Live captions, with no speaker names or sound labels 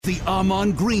The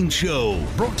Ahman Green Show,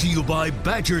 brought to you by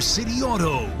Badger City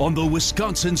Auto on the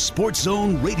Wisconsin Sports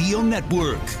Zone Radio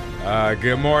Network.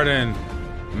 Good morning,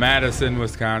 Madison,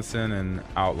 Wisconsin, and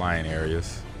outlying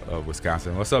areas of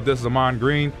Wisconsin. What's up? This is Ahman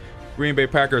Green, Green Bay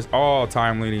Packers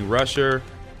all-time leading rusher.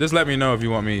 Just let me know if you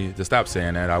want me to stop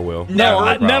saying that. I will. No,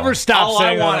 I never stop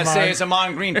saying that. All I want to say is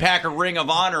Ahman Green, Packer Ring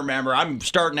of Honor member. I'm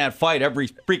starting that fight every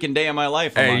freaking day of my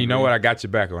life. Hey, you know what? I got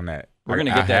your back on that. We're going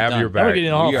to get that done. I have your back. We're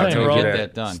getting all we are thing, going to bro. get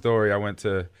that done. Story. I went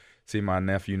to see my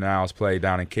nephew Niles play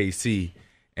down in KC,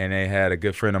 and they had a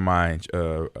good friend of mine,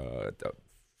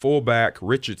 fullback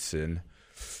Richardson.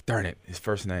 Darn it, his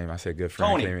first name. I said good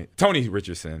friend. Tony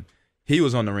Richardson. He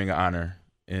was on the Ring of Honor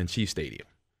in Chief Stadium.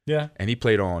 Yeah. And he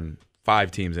played on 5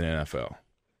 teams in the NFL.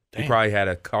 He probably had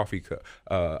a coffee,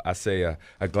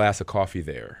 a glass of coffee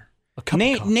there.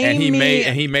 Name and he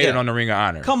me, made it on the Ring of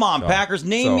Honor. Come on, Packers.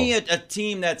 Name me a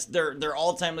team that's their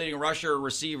all-time leading rusher,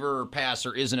 receiver,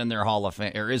 passer isn't in their Hall of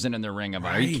Fame or isn't in their Ring of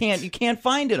Honor. Right. You can't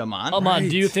find it, Ahman. Ahman,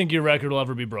 do you think your record will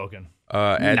ever be broken?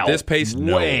 At this pace,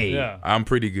 no. Yeah. I'm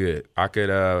pretty good. I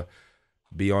could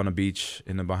be on the beach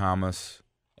in the Bahamas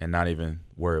and not even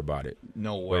worry about it.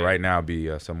 No way. But right now, I'll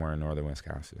be somewhere in northern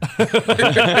Wisconsin. That's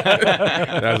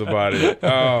about it.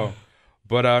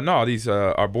 No, these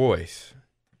are boys.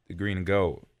 The green and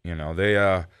gold,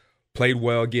 they played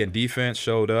well. Again, defense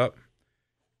showed up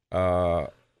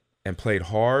and played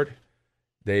hard.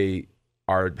 They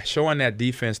are showing that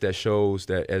defense that shows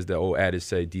that, as the old adage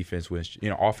say, defense wins.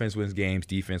 Offense wins games,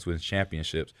 defense wins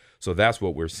championships. So that's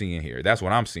what we're seeing here. That's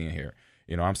what I'm seeing here.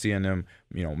 I'm seeing them,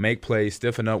 make plays,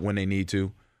 stiffen up when they need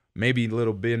to. Maybe a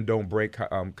little bend, don't break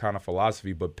kind of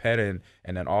philosophy, but Pettin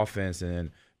and that offense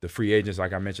and the free agents,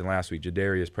 like I mentioned last week,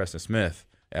 Jadarius, Preston Smith.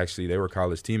 Actually, they were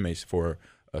college teammates for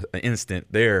an instant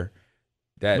there.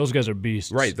 Those guys are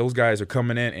beasts. Right. Those guys are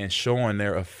coming in and showing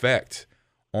their effect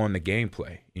on the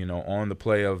gameplay, on the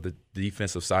play of the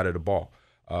defensive side of the ball.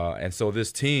 And so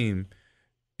this team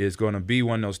is going to be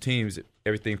one of those teams.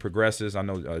 Everything progresses. I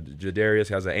know Jadarius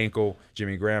has an ankle.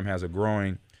 Jimmy Graham has a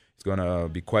groin. It's going to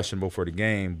be questionable for the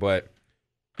game. But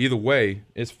either way,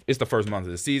 it's the first month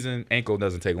of the season. Ankle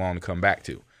doesn't take long to come back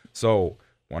to. So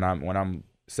when I'm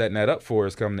setting that up for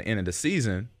us come the end of the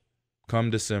season, come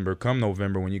December, come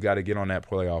November, when you got to get on that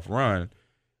playoff run,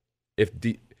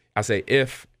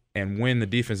 if and when the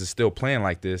defense is still playing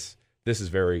like this is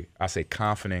very,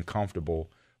 confident,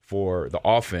 comfortable for the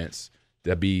offense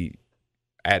to be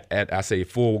at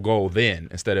full goal then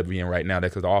instead of being right now,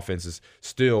 because the offense is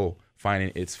still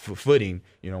finding its footing,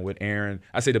 with Aaron.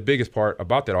 I say the biggest part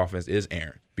about that offense is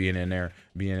Aaron being in there,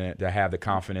 to have the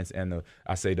confidence and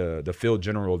the field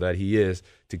general that he is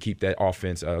to keep that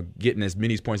offense getting as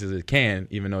many points as it can,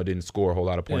 even though it didn't score a whole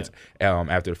lot of points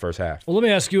after the first half. Well, let me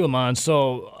ask you, Ahman.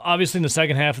 So obviously in the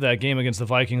second half of that game against the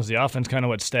Vikings, the offense kind of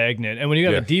went stagnant. And when you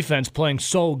have a defense playing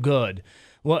so good,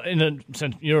 well,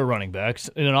 since you're a running back,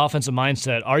 in an offensive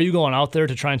mindset, are you going out there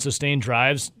to try and sustain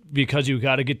drives because you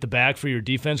got to get the back for your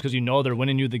defense because they're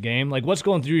winning you the game? Like, what's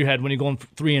going through your head when you're going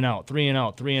 3 and out, 3 and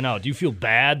out, 3 and out? Do you feel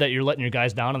bad that you're letting your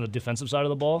guys down on the defensive side of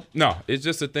the ball? No, it's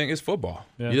just a thing. It's football.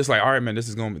 Yeah. You're just like, all right, man,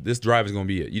 this drive is going to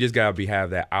be it. You just got to have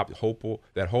that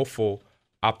hopeful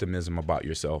optimism about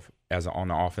yourself on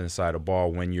the offensive side of the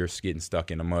ball when you're getting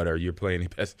stuck in the mud or you're playing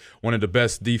one of the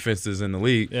best defenses in the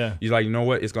league. Yeah. You're like, you know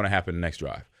what? It's going to happen the next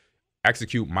drive.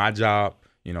 Execute my job.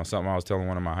 Something I was telling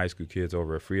one of my high school kids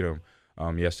over at Freedom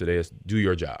yesterday is do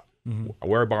your job. Mm-hmm.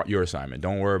 Worry about your assignment.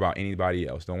 Don't worry about anybody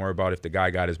else. Don't worry about if the guy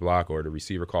got his block or the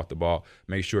receiver caught the ball.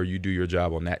 Make sure you do your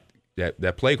job on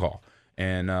that play call.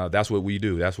 And that's what we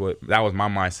do. That was my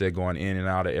mindset going in and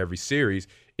out of every series.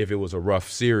 If it was a rough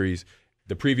series,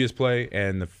 the previous play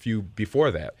and the few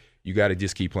before that, you got to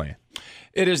just keep playing.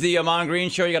 It is the Ahman Green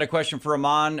Show. You got a question for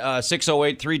Ahman,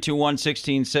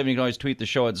 608-321-1670. You can always tweet the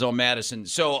show at Zone Madison.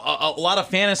 So a lot of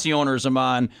fantasy owners,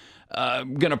 Ahman,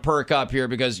 going to perk up here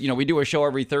because, we do a show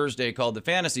every Thursday called The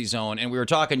Fantasy Zone, and we were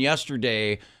talking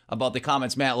yesterday about the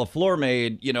comments Matt LaFleur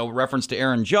made, reference to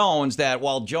Aaron Jones, that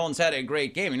while Jones had a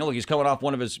great game, look, he's coming off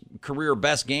one of his career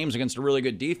best games against a really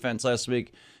good defense last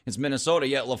week against Minnesota,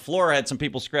 yet LaFleur had some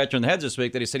people scratching their heads this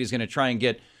week that he said he's going to try and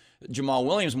get Jamal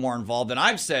Williams more involved. And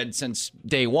I've said since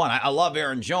day one, I love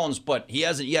Aaron Jones, but he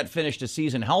hasn't yet finished a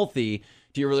season healthy.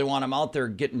 Do you really want him out there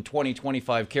getting 20,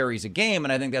 25 carries a game?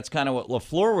 And I think that's kind of what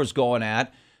LaFleur was going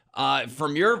at.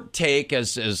 From your take,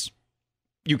 as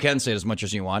you can say it as much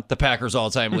as you want, the Packers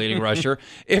all-time leading rusher.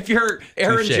 If you're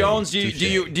Aaron Jones, do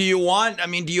you want? I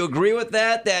mean, do you agree with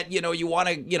that? That you want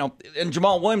to, and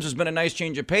Jamal Williams has been a nice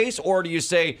change of pace, or do you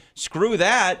say screw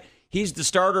that? He's the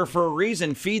starter for a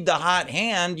reason. Feed the hot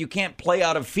hand. You can't play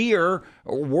out of fear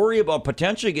or worry about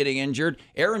potentially getting injured.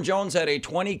 Aaron Jones had a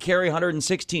 20-carry,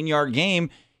 116-yard game.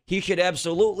 He should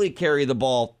absolutely carry the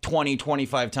ball 20,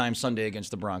 25 times Sunday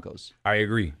against the Broncos. I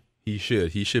agree. He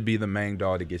should. He should be the main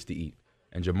dog that gets to eat.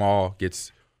 And Jamal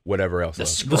gets whatever else. The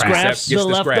scraps, the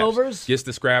leftovers? Gets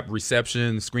the scrap,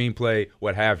 reception, screenplay,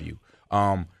 what have you.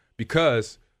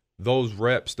 Because those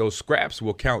reps, those scraps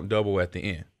will count double at the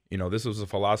end. You know, this was a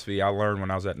philosophy I learned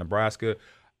when I was at Nebraska.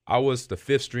 I was the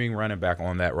 5th string running back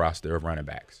on that roster of running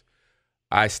backs.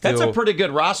 That's a pretty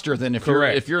good roster then if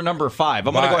you're number 5.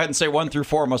 I'm going to go ahead and say 1 through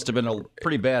 4 must have been a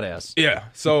pretty badass. Yeah.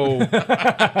 So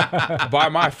by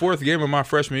my 4th game of my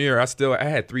freshman year, I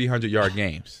had 300-yard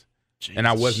games. Jesus. And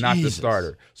I was not the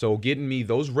starter. So getting me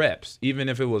those reps, even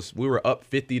if we were up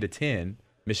 50-10,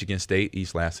 Michigan State,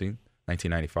 East Lansing,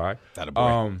 1995. That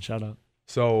boy. Shout out.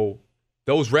 So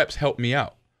those reps helped me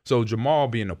out. So Jamal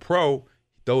being a pro,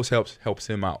 those helps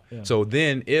him out. Yeah. So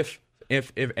then if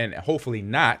and hopefully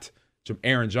not,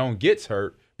 Aaron Jones gets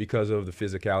hurt because of the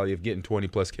physicality of getting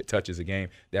 20-plus touches a game,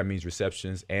 that means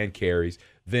receptions and carries,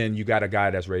 then you got a guy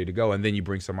that's ready to go, and then you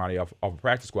bring somebody off a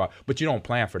practice squad. But you don't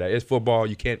plan for that. It's football.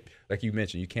 You can't, like you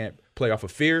mentioned, you can't play off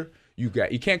of fear. You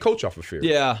can't coach off of fear.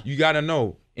 Yeah. You got to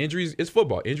know injuries. It's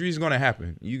football. Injuries are going to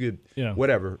happen. You could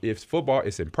whatever. If it's football,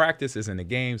 it's in practice, it's in the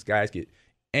games. Guys get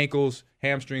ankles,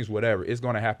 hamstrings, whatever. It's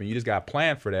going to happen. You just got to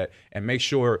plan for that and make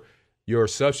sure your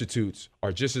substitutes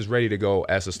are just as ready to go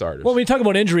as the starters. Well, when you talk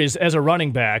about injuries as a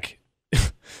running back,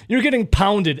 you're getting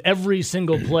pounded every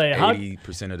single play.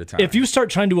 80% of the time. If you start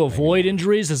trying to avoid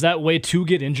injuries, is that way to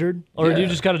get injured? Or do you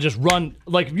just got to just run?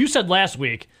 Like you said last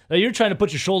week, that you're trying to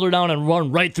put your shoulder down and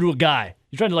run right through a guy.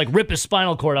 You're trying to like rip his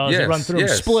spinal cord out as you run through him,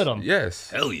 split him.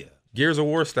 Yes. Hell yeah. Gears of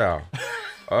War style.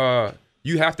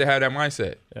 You have to have that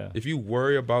mindset. Yeah. If you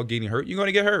worry about getting hurt, you're going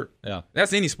to get hurt. Yeah.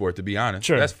 That's any sport, to be honest.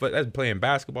 Sure. That's playing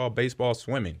basketball, baseball,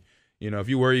 swimming. You know, if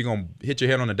you worry you're going to hit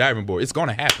your head on the diving board, it's going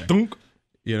to happen. Dunk.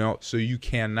 You know, so you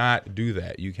cannot do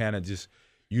that. You cannot just,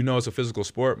 it's a physical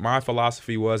sport. My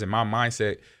philosophy was, and my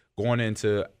mindset going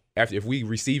into, if we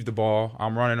receive the ball,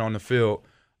 I'm running on the field,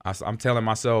 I'm telling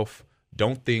myself,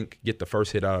 don't think, get the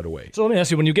first hit out of the way. So let me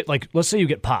ask you, when you get, like, let's say you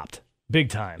get popped big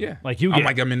time. Yeah.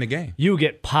 I'm in the game. You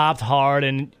get popped hard,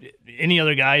 and any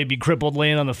other guy would be crippled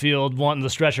laying on the field wanting the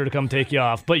stretcher to come take you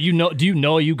off. But do you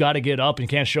know you got to get up and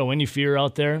can't show any fear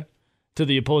out there to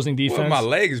the opposing defense? Well, my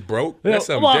leg is broke. That's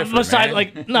something different, man.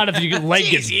 Like, not if your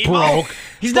leg gets broke.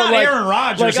 He's not like, Aaron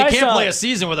Rodgers. He can't play a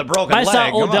season with a broken leg.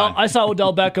 I saw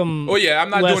Odell Beckham. Oh, yeah, I'm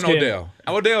not doing Odell.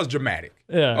 Odell's dramatic.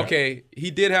 Yeah. Okay, he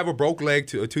did have a broke leg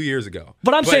 2 years ago.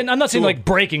 But I'm not saying like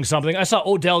breaking something. I saw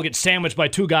Odell get sandwiched by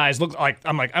 2 guys. I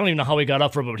don't even know how he got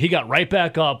up from it, but he got right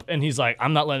back up, and he's like,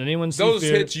 I'm not letting anyone see those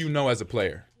fear. hits, as a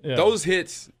player. Yeah. Those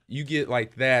hits you get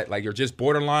like that, like you're just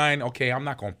borderline. Okay, I'm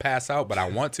not gonna pass out, but I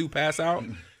want to pass out.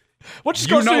 What just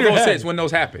goes through your those head? hits when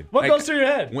those happen. What goes through your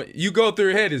head? When you go through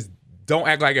your head is don't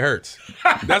act like it hurts.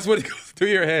 That's what goes through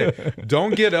your head.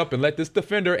 Don't get up and let this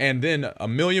defender and then a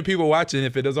million people watching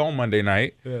if it is on Monday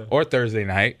night or Thursday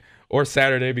night or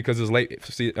Saturday because it's late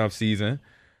season.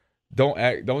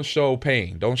 Don't show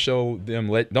pain.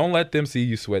 Don't let them see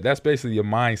you sweat. That's basically your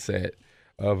mindset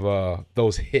of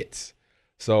those hits.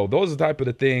 So those are the type of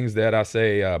the things that I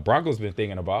say Broncos been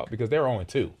thinking about because they're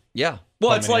 0-2. Yeah.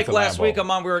 Well, it's like last week,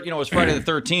 Ahman, it was Friday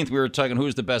the 13th. We were talking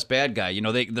who's the best bad guy.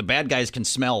 The bad guys can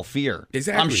smell fear.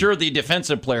 Exactly. I'm sure the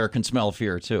defensive player can smell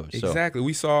fear, too. So. Exactly.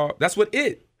 We saw – that's what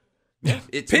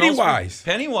Pennywise,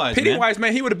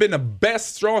 man, he would have been the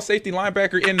best strong safety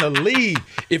linebacker in the league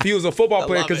if he was a football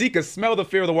player because he could smell the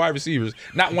fear of the wide receivers,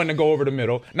 not wanting to go over the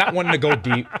middle, not wanting to go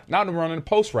deep, not running the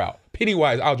post route.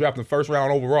 Pennywise, I'll draft him first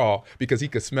round overall because he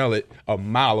could smell it a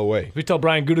mile away. We tell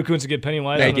Brian Gutekunst to get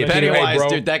Pennywise. Hey, get Pennywise, bro.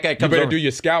 Dude, that guy comes You better over. do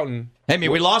your scouting. Hey,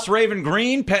 we lost Raven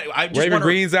Green. Raven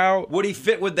Green's out. Would he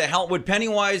fit with the helmet? Would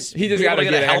Pennywise he just got to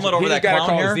get a helmet over that clown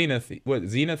hair? Zenith. What,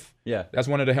 Zenith? Yeah. That's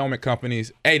one of the helmet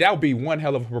companies. Hey, that would be one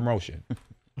hell of a promotion.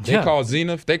 They call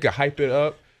Zenith. They could hype it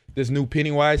up. This new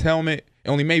Pennywise helmet. It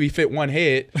only maybe fit one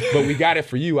head, but we got it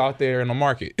for you out there in the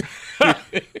market. All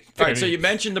right, so you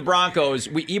mentioned the Broncos.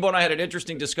 Ebo and I had an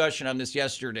interesting discussion on this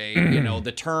yesterday.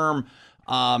 The term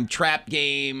trap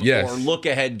game or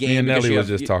look-ahead game. Me and Nelly was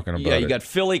just talking about it. Yeah, you got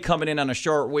Philly coming in on a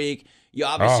short week. You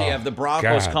obviously have the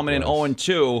Broncos coming in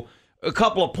 0-2. A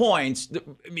couple of points.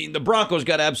 The Broncos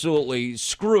got absolutely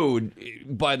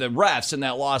screwed by the refs in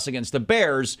that loss against the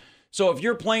Bears. So if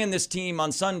you're playing this team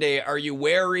on Sunday, are you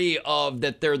wary of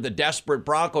that they're the desperate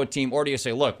Bronco team, or do you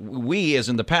say, look, we, as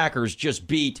in the Packers, just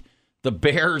beat the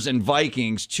Bears and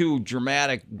Vikings, 2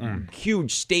 dramatic,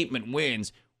 huge statement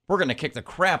wins. we're going to kick the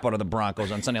crap out of the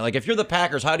Broncos on Sunday. Like, if you're the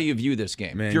Packers, how do you view this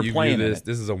game? Man, if you're playing this, it?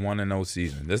 this is a 1-0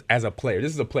 season. This, as a player,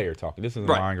 this is a player talking. This is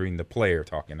Ahman Green, the player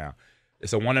talking now.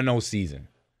 It's a 1-0 season.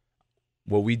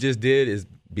 What we just did is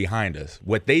behind us.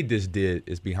 What they just did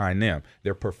is behind them.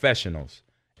 They're professionals.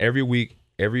 Every week,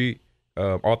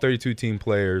 all 32 team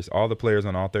players, all the players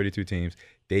on all 32 teams,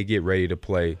 they get ready to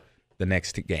play the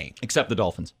next game. Except the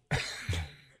Dolphins.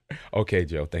 Okay,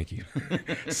 Joe, thank you.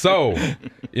 So,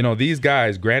 these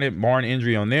guys, granted, barring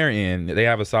injury on their end, they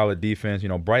have a solid defense.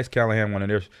 Bryce Callahan, one of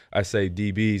their,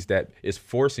 DBs that is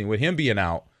forcing, with him being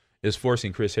out, is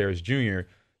forcing Chris Harris Jr.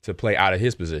 to play out of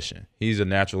his position. He's a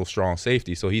natural strong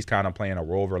safety, so he's kind of playing a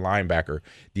rover linebacker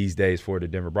these days for the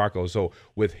Denver Broncos. So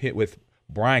with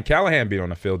Brian Callahan being on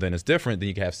the field, then it's different. Then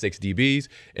you can have 6 DBs,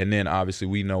 and then obviously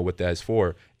we know what that's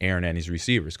for, Aaron and his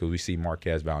receivers, because we see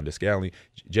Marquez Valdez-Scantling.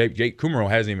 Jake Kumaro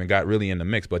hasn't even got really in the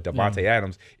mix, but Devontae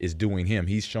Adams is doing him.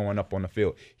 He's showing up on the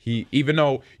field. Even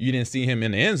though you didn't see him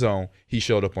in the end zone, he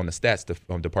showed up on the stats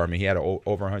department. He had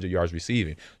over 100 yards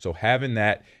receiving. So having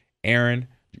that, Aaron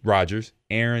Rodgers,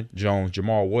 Aaron Jones,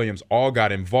 Jamal Williams all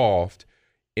got involved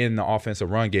in the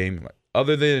offensive run game.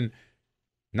 Other than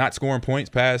not scoring points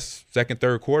past second,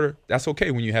 third quarter, that's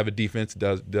okay when you have a defense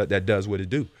that does what it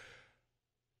do.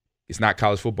 It's not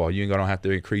college football. You don't have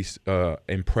to impress you don't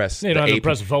have to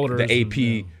impress voters,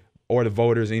 the AP or the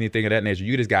voters, anything of that nature.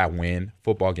 You just got to win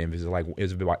football games.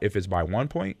 If it's by 1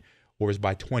 point or it's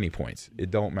by 20 points, it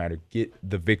don't matter. Get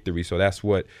the victory. So that's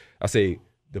what I say.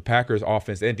 The Packers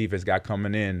offense and defense got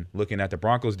coming in looking at the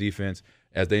Broncos defense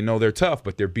as they know they're tough,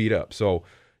 but they're beat up. So,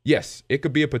 yes, it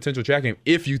could be a potential track game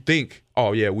if you think,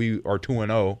 oh, yeah, we are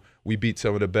 2-0. We beat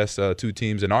some of the best 2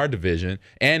 teams in our division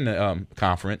and the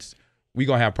conference. We're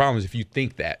going to have problems if you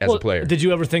think that as a player. Did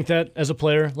you ever think that as a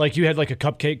player? Like you had like a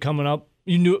cupcake coming up?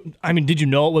 Did you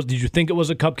know it was? Did you think it was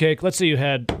a cupcake? Let's say you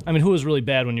had, who was really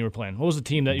bad when you were playing? What was the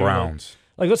team that you Browns.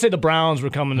 Like, let's say the Browns were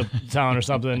coming to town or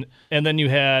something, and then you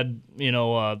had,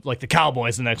 like the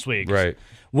Cowboys the next week. Right.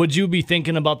 Would you be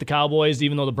thinking about the Cowboys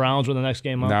even though the Browns were the next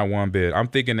game up? Not one bit. I'm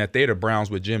thinking that they're the Browns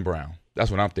with Jim Brown.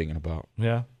 That's what I'm thinking about.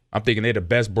 Yeah. I'm thinking they're the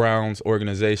best Browns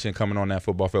organization coming on that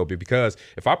football field because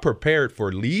if I prepared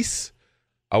for lease,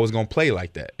 I was going to play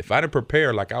like that. If I didn't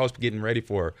prepare like I was getting ready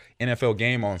for an NFL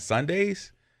game on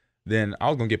Sundays, then I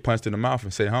was going to get punched in the mouth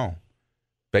and sit home,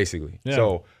 basically. Yeah.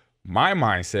 So my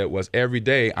mindset was every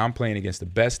day I'm playing against the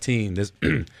best team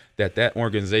that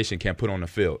organization can put on the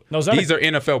field. These are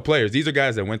NFL players. These are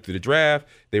guys that went through the draft.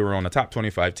 They were on the top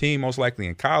 25 team, most likely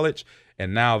in college,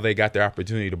 and now they got their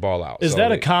opportunity to ball out. Is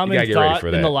that a common thought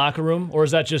in the locker room, or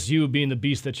is that just you being the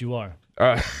beast that you are?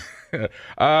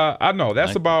 I know.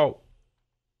 That's about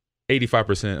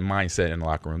 85% mindset in the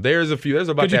locker room. There's a few. There's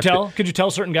about. Could you tell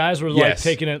certain guys were like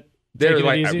taking it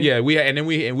easy? Yeah,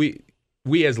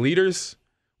 we as leaders.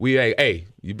 Hey,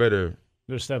 you better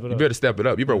step it up. You better step it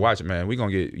up. You better watch it, man.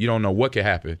 You don't know what could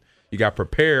happen. You got to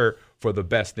prepare for the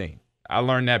best thing. I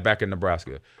learned that back in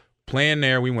Nebraska. Playing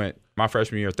there, we went my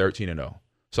freshman year 13-0.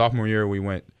 Sophomore year, we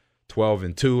went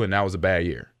 12-2, and that was a bad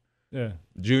year. Yeah.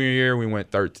 Junior year, we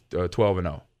went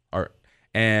 12-0.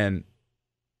 And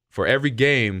for every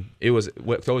game, it was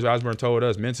what Coach Osborne told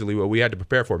us mentally, what we had to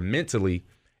prepare for mentally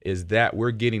is that we're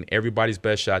getting everybody's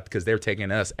best shot because they're taking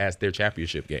us as their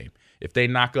championship game. If they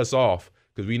knock us off,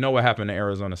 because we know what happened to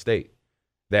Arizona State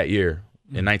that year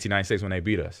in 1996 when they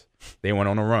beat us. They went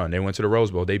on a run. They went to the Rose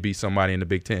Bowl. They beat somebody in the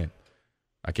Big Ten.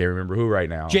 I can't remember who right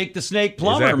now. Jake the Snake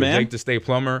Plummer, exactly. man. Jake the Snake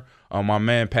Plummer. My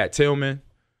man Pat Tillman,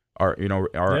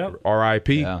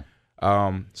 R.I.P. Yeah.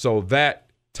 So that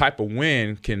type of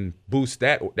win can boost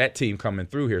that team coming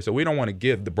through here. So we don't want to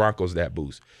give the Broncos that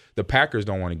boost. The Packers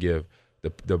don't want to give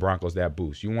the Broncos that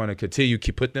boost. You want to continue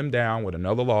to put them down with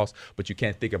another loss, but you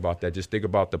can't think about that. Just think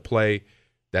about the play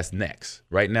that's next.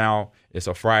 Right now, it's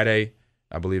a Friday.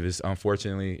 I believe it's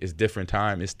different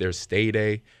time. It's their stay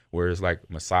day where it's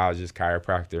like massages,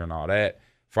 chiropractor, and all that.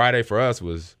 Friday for us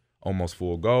was almost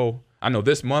full go. I know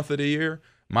this month of the year,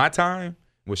 my time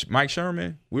with Mike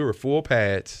Sherman, we were full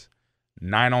pads,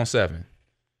 9-on-7.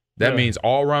 That means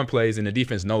all run plays, and the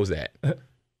defense knows that.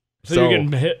 So you're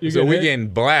getting hit. We're getting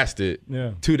blasted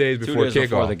 2 days before kickoff.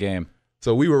 Before the game.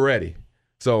 So we were ready.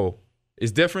 So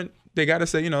it's different. They got to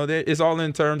say, it's all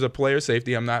in terms of player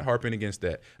safety. I'm not harping against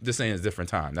that. I'm just saying it's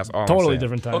different time. That's all I'm saying. Totally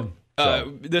different time.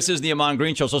 This is the Ahman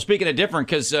Green Show. So speaking of different,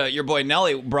 because your boy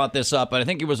Nelly brought this up, and I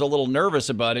think he was a little nervous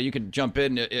about it. You could jump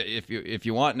in if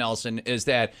you want, Nelson. Is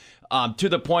that to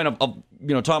the point of talking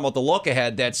about the look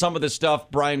ahead? That some of the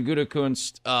stuff Brian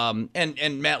Gutekunst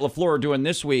and Matt LaFleur are doing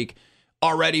this week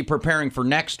already preparing for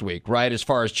next week, right? As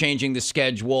far as changing the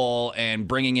schedule and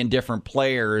bringing in different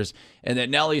players. And that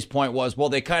Nelly's point was, well,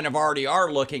 they kind of already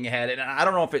are looking ahead. And I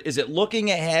don't know if is it looking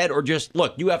ahead or just,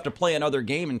 look, you have to play another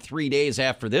game in 3 days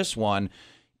after this one.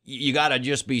 You got to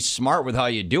just be smart with how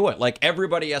you do it. Like,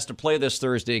 everybody has to play this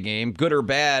Thursday game, good or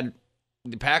bad.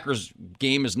 The Packers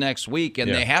game is next week, and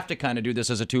they have to kind of do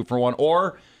this as a 2-for-1.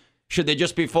 Or should they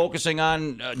just be focusing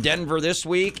on Denver this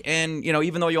week? And,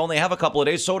 even though you only have a couple of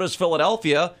days, so does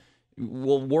Philadelphia.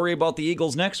 We'll worry about the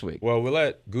Eagles next week. Well, we'll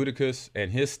let Gutekunst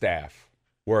and his staff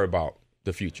worry about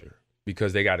the future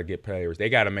because they got to get players. They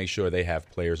got to make sure they have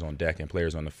players on deck and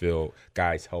players on the field,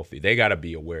 guys healthy. They got to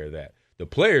be aware of that. The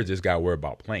players just got to worry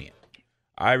about playing.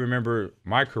 I remember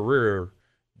my career,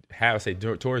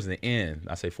 towards the end,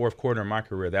 fourth quarter of my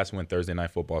career, that's when Thursday Night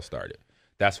Football started.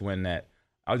 That's when I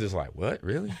was just like, what,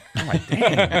 really? I'm like,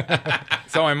 damn.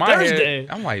 So in my head,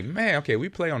 I'm like, man, okay, we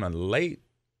play on a late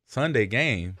Sunday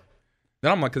game.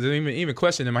 Then I'm like, because even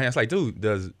question in my head, it's like, dude,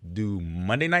 do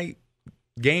Monday night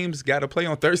games got to play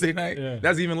on Thursday night? Yeah.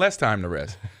 That's even less time to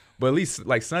rest. But at least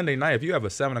like Sunday night, if you have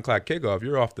a 7 o'clock kickoff,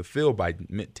 you're off the field by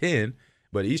 10.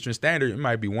 But Eastern Standard, it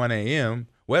might be 1 a.m.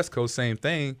 West Coast, same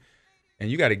thing.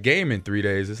 And you got a game in 3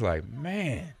 days. It's like,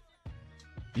 man,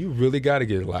 you really got to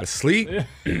get a lot of sleep. Yeah.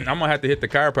 I'm going to have to hit the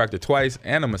chiropractor twice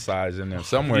and a massage in there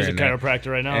somewhere. He's a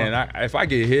chiropractor right now. And if I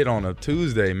get hit on a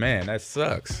Tuesday, man, that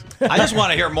sucks. I just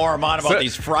want to hear more, Ahman, about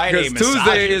these Friday massages.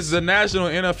 Tuesday is the National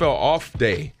NFL off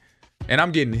day. And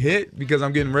I'm getting hit because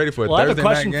I'm getting ready for a Thursday night game. I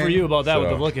have a question for you about that with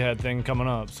the look-ahead thing coming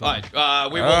up. So. All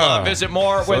right, we will visit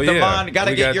more with Ahman. Got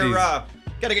to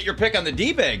get your pick on the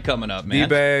D-bag coming up, man.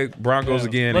 D-bag, Broncos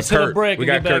again. Let's hit a break. We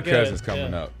got Kirk Cousins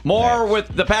coming up. More with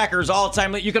the Packers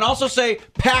all-time. You can also say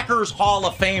Packers Hall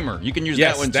of Famer. You can use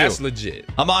that one, too. Yes, that's legit.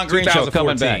 Ahman Green Show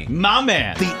coming back. My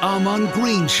man. The Ahman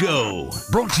Green Show.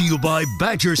 Brought to you by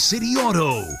Badger City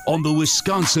Auto on the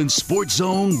Wisconsin Sports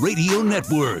Zone Radio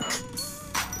Network.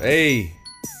 Hey,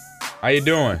 how you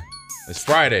doing? It's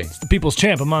Friday. It's the people's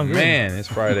champ, Ahman Green. Man, it's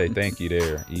Friday. Thank you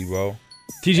there, Evo.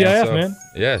 TGIF, man.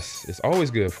 Yes, it's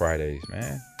always good Fridays,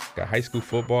 man. Got high school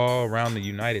football around the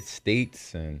United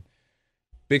States and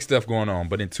big stuff going on.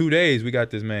 But in 2 days, we got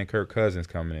this man Kirk Cousins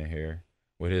coming in here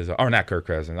with his, or not Kirk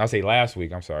Cousins. I'll say last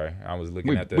week. I'm sorry. I was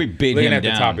looking at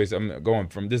the topics. I'm going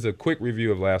from this is a quick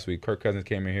review of last week. Kirk Cousins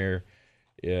came in here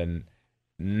and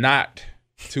not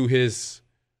to his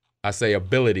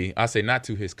ability. I say not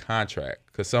to his contract,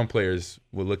 because some players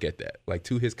will look at that. Like,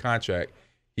 to his contract,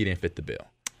 he didn't fit the bill.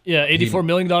 Yeah, $84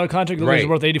 million contract. The right.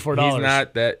 Worth $84. He's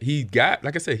not that. He got,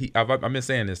 like I said, I've been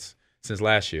saying this since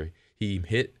last year. He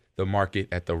hit the market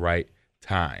at the right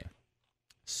time.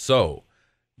 So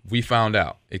we found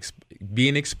out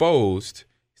being exposed.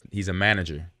 He's a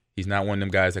manager. He's not one of them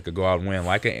guys that could go out and win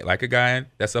like a guy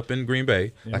that's up in Green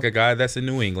Bay, like a guy that's in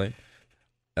New England.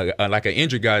 Like an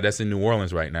injured guy that's in New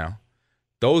Orleans right now.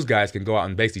 Those guys can go out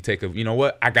and basically you know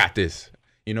what? I got this.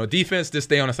 Defense, just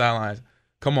stay on the sidelines.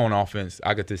 Come on, offense.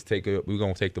 I got this. We're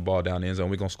going to take the ball down the end zone.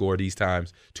 We're going to score these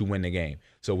times to win the game.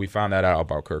 So we found that out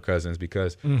about Kirk Cousins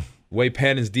because way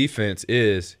Patton's defense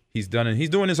is, he's doing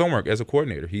his homework as a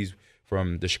coordinator. He's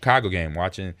from the Chicago game,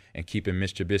 watching and keeping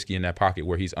Mitch Trubisky in that pocket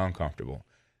where he's uncomfortable.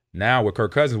 Now with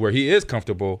Kirk Cousins, where he is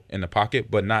comfortable in the pocket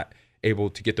but not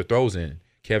able to get the throws in.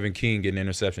 Kevin King getting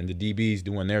interception. The DBs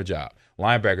doing their job.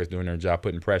 Linebackers doing their job,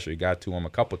 putting pressure. He got to him a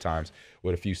couple times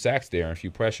with a few sacks there and a few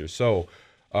pressures. So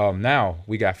now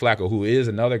we got Flacco, who is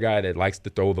another guy that likes to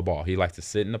throw the ball. He likes to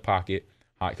sit in the pocket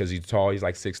because he's tall. He's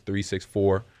like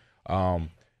 6'3", 6'4".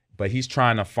 But he's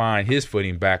trying to find his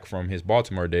footing back from his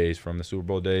Baltimore days, from the Super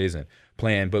Bowl days and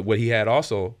playing. But what he had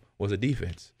also was a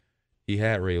defense. He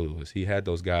had Ray Lewis. He had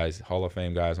those guys, Hall of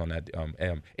Fame guys on that,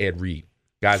 Ed Reed,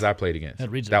 guys I played against.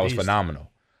 That was phenomenal.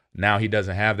 Now he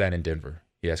doesn't have that in Denver.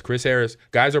 He has Chris Harris.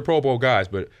 Guys are Pro Bowl guys,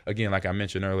 but again, like I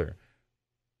mentioned earlier,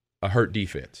 a hurt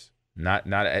defense, not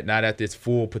at its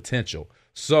full potential.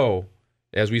 So,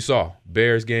 as we saw,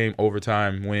 Bears game,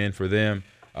 overtime win for them.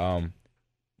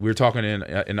 We were talking in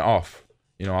the off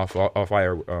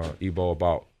air, Ebo,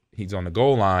 about he's on the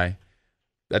goal line.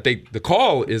 The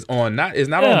call is not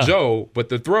on Joe, but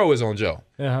the throw is on Joe.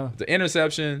 Uh-huh. The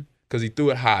interception, because he threw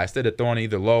it high instead of throwing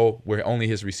either low where only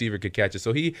his receiver could catch it.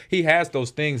 So he has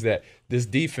those things that this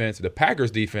defense, the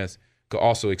Packers defense, could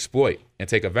also exploit and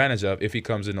take advantage of if he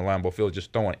comes in the Lambeau Field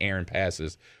just throwing errant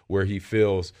passes where he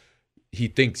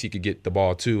thinks he could get the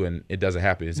ball to, and it doesn't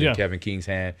happen. It's in Kevin King's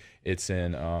hand. It's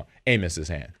in Amos's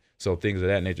hand. So things of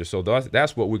that nature. So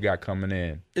that's what we got coming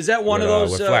in. Is that one of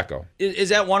those? With Flacco. Is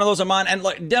that one of those, Ahman? And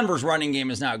like, Denver's running game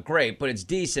is not great, but it's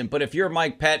decent. But if you're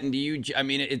Mike Patton,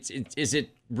 is it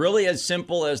really as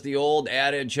simple as the old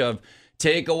adage of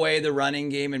take away the running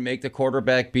game and make the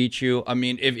quarterback beat you? I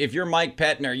mean, if you're Mike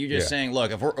Pettine, are you just saying,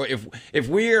 look, if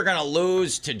we are going to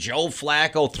lose to Joe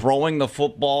Flacco throwing the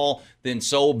football, then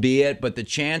so be it. But the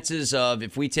chances of,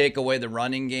 if we take away the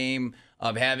running game,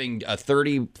 of having a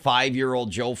 35-year-old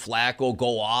Joe Flacco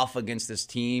go off against this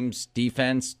team's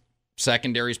defense,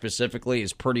 secondary specifically,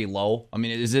 is pretty low. I mean,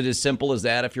 is it as simple as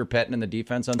that if you're Pettine in the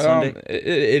defense on Sunday?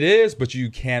 It is, but you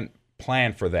can't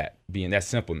plan for that, being that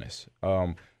simpleness.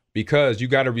 Because you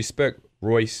got to respect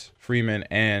Royce Freeman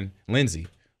and Lindsey.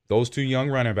 Those two young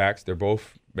running backs, they're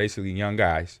both basically young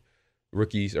guys,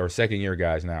 rookies or second-year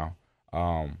guys now,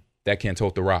 that can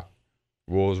tote the rock.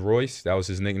 Rolls Royce, that was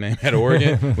his nickname at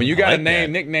Oregon. When you got a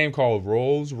nickname called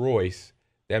Rolls Royce,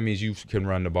 that means you can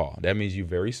run the ball. That means you're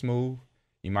very smooth.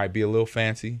 You might be a little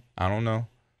fancy. I don't know.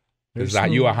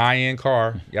 Because you a high-end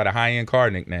car. You got a high-end car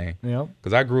nickname. Yep.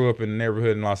 Because I grew up in a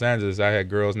neighborhood in Los Angeles. I had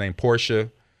girls named Portia.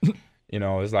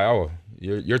 It's like, oh,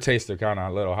 your tastes are kind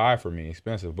of a little high for me,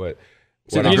 expensive. But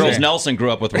so the girls Nelson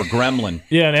grew up with were Gremlin.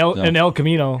 Yeah, and El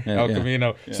Camino. El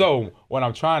Camino. Yeah. So what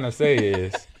I'm trying to say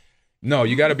is, no,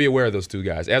 you got to be aware of those two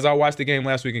guys. As I watched the game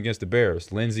last week against the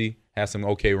Bears, Lindsey had some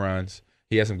okay runs.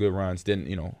 He had some good runs.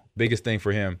 Biggest thing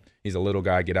for him, he's a little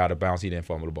guy, get out of bounds. He didn't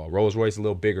fumble the ball. Rolls Royce, a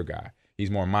little bigger guy. He's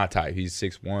more my type. He's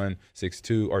 6'1",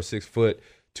 6'2", or 6 foot,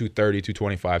 230,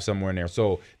 225, somewhere in there.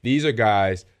 So these are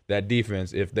guys that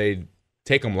defense, if they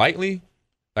take them lightly,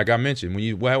 like I mentioned,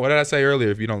 what did I say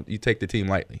earlier? If you take the team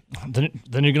lightly,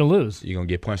 then you're gonna lose. You're gonna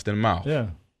get punched in the mouth. Yeah,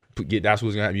 that's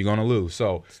what's gonna happen. You're gonna lose.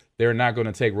 So they're not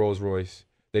gonna take Rolls Royce.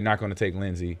 They're not gonna take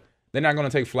Lindsey. They're not gonna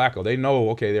take Flacco. They know,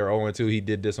 okay, they're 0-2. He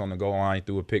did this on the goal line,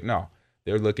 threw a pick. No,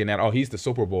 they're looking at, he's the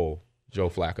Super Bowl Joe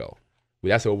Flacco.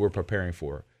 That's what we're preparing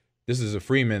for. This is a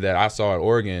Freeman that I saw at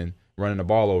Oregon running the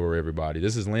ball over everybody.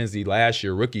 This is Lindsey last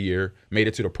year, rookie year, made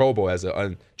it to the Pro Bowl as an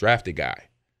undrafted guy.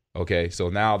 Okay, so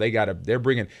now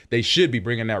they should be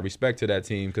bringing that respect to that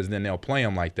team, because then they'll play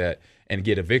them like that and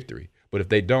get a victory. But if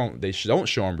they don't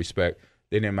show them respect,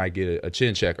 then they might get a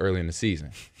chin check early in the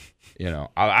season.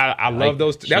 I love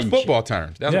those. That's football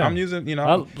terms. That's what I'm using. Lay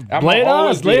it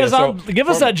on. Give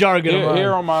us that jargon.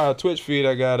 Here on my Twitch feed,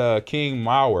 I got King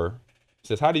Mauer.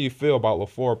 Says, how do you feel about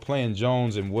LaFleur playing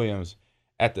Jones and Williams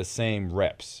at the same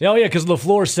reps? Oh, yeah, because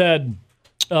LaFleur said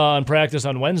in practice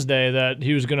on Wednesday that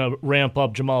he was going to ramp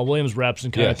up Jamal Williams' reps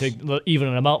and kind of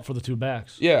even them out for the two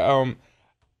backs. Yeah,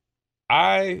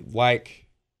 I like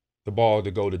the ball to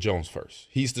go to Jones first.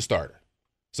 He's the starter.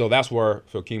 So that's where,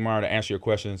 for King Mauer, to answer your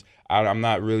questions, I'm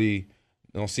not really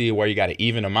don't see where you got to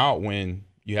even them out when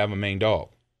you have a main dog.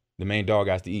 The main dog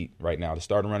has to eat right now. The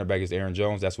starting running back is Aaron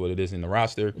Jones. That's what it is in the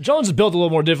roster. Jones is built a little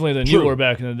more differently than you were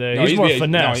back in the day. He's more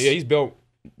finesse. He's built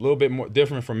a little bit more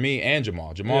different from me and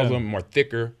Jamal. Jamal's a little more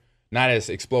thicker, not as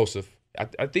explosive.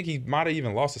 I think he might have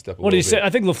even lost a step a little bit. I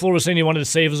think LaFleur was saying he wanted to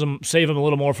save him a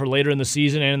little more for later in the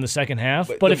season and in the second half.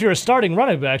 But if you're a starting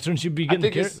running back, shouldn't you be getting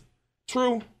the it's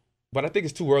true, but I think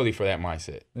it's too early for that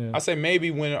mindset. Yeah. I say maybe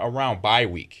when around bye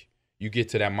week, you get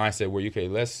to that mindset where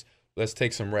let's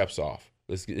take some reps off.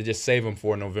 Let's just save them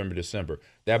for November, December.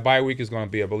 That bye week is going to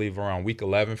be, I believe, around week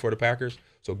 11 for the Packers.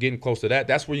 So getting close to that,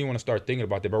 that's where you want to start thinking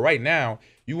about that. But right now,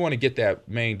 you want to get that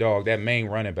main dog, that main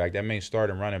running back, that main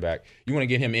starting running back. You want to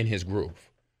get him in his groove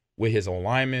with his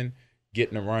alignment,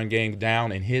 getting the run game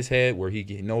down in his head where he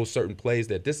knows certain plays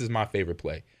that this is my favorite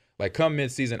play. Like come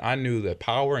midseason, I knew that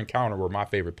power and counter were my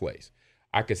favorite plays.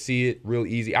 I could see it real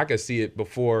easy. I could see it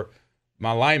before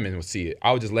my linemen would see it.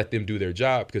 I would just let them do their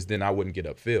job because then I wouldn't get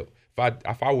upfield.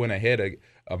 If I went ahead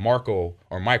of Marco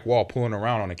or Mike Wall pulling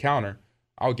around on the counter,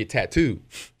 I would get tattooed.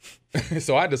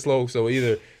 So I had to slow. So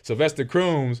either Sylvester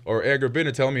Crooms or Edgar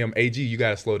Bennett telling me, AG, you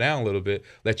got to slow down a little bit,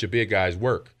 let your big guys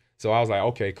work. So I was like,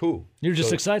 okay, cool. You're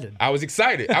just excited. I was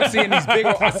excited. I'm seeing these big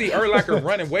I see Urlacher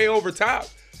running way over top.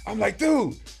 I'm like,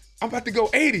 dude, I'm about to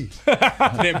go 80.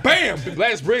 And then bam,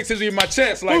 Lance Briggs hits me in my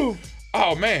chest like, ooh.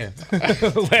 Oh, man.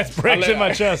 Lance Briggs in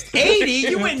my chest. 80?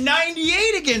 You went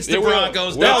 98 against the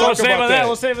Broncos. We'll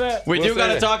save that. We do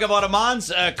got to talk about Ahman's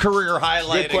career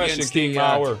highlight against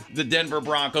the Denver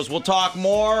Broncos. We'll talk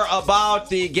more about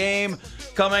the game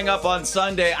coming up on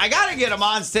Sunday. I got to get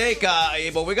Ahman's take,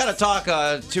 but we got to talk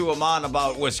to Ahman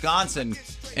about Wisconsin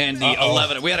and the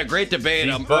 11. We had a great debate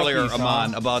earlier,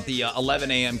 Ahman, about the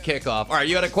 11 a.m. kickoff. All right,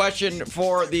 you had a question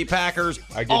for the Packers,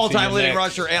 all-time leading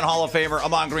rusher and Hall of Famer,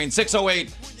 Ahman Green.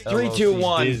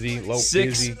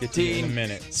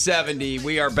 608-321-1670.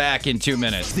 We are back in 2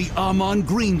 minutes. The Ahman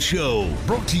Green Show,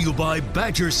 brought to you by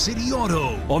Badger City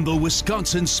Auto on the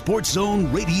Wisconsin Sports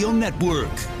Zone Radio Network.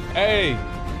 Hey,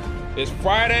 it's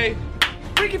Friday.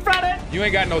 Freaky Friday. You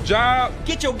ain't got no job.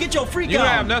 Get your freak on. You don't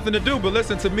have nothing to do but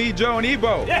listen to me, Joe, and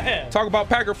Ebo. Yeah. Talk about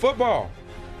Packer football.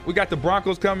 We got the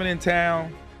Broncos coming in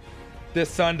town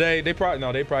this Sunday. They probably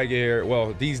get here.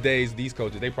 Well, these days, these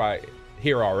coaches, they probably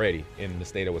here already in the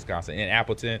state of Wisconsin, in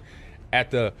Appleton, at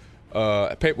the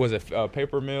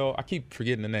Paper Mill? I keep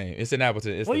forgetting the name. It's in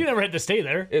Appleton. You never had to stay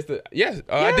there. It's the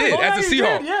I did as a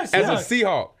Seahawk. Yes, as a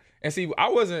Seahawk. And see, I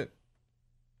wasn't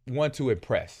one to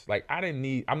impress. Like I'm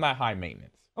not high maintenance.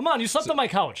 Come on, you slept on my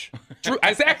couch. True,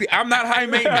 exactly. I'm not high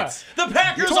maintenance. The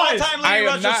Packers all-time leading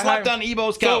rusher slept on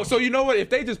Ebo's couch. So you know what? If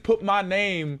they just put my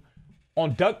name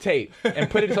on duct tape and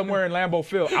put it somewhere in Lambeau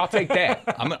Field, I'll take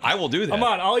that. I will do that. Come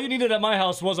on, all you needed at my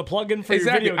house was a plug-in for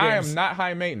your video games. I am not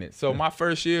high maintenance. So my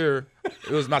first year,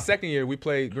 it was my second year, we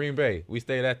played Green Bay. We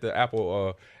stayed at the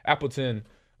Appleton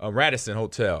Radisson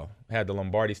Hotel, had the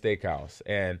Lombardi Steakhouse.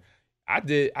 And I'd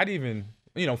even,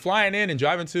 flying in and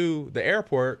driving to the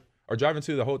airport or driving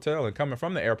to the hotel and coming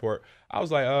from the airport, I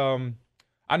was like,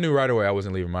 I knew right away I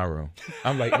wasn't leaving my room.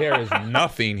 I'm like, there is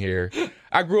nothing here.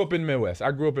 I grew up in the Midwest.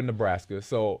 I grew up in Nebraska.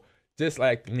 So just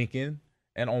like Lincoln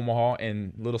and Omaha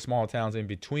and little small towns in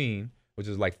between, which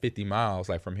is like 50 miles,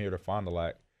 like from here to Fond du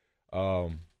Lac,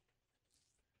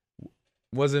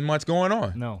 wasn't much going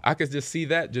on. No. I could just see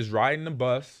that just riding the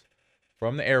bus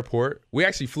from the airport. We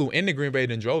actually flew into Green Bay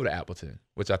and drove to Appleton,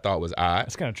 which I thought was odd.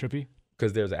 That's kind of trippy.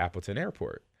 Because there's an Appleton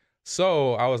airport.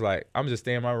 So I was like, I'm just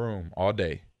staying in my room all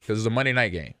day. Because it was a Monday night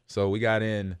game. So we got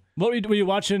in. What were you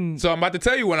watching? So I'm about to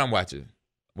tell you what I'm watching.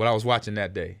 What I was watching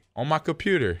that day. On my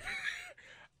computer,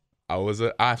 I was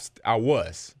a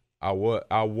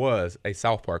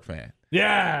South Park fan.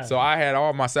 Yeah. So I had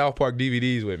all my South Park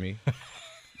DVDs with me.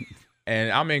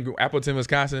 And I'm in Appleton,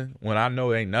 Wisconsin. When I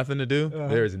know ain't nothing to do,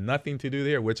 there's nothing to do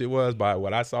there, which it was by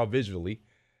what I saw visually.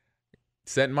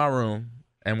 Sat in my room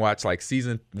and watched like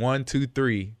season 1, 2,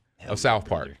 3 of South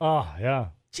Park. Oh, yeah.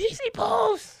 Cheesy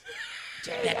balls.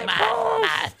 That's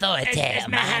my authority. It's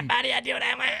my body. I do what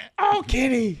I want. Oh,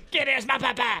 Kenny. Kenny is my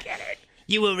papa.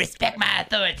 You will respect my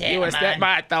authority. You respect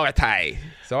my authority.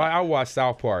 So I watched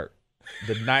South Park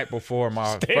the night before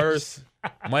my first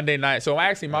Monday night. So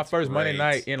actually, my first Monday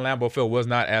night in Lambeau Field was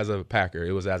not as a Packer.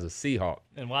 It was as a Seahawk.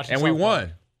 And we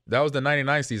won. That was the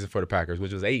 99 season for the Packers,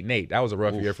 which was 8-8. That was a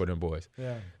rough year for them boys.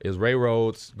 Yeah. It was Ray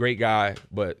Rhodes, great guy,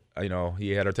 but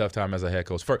he had a tough time as a head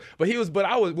coach. What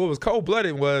was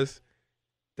cold-blooded was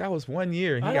that was 1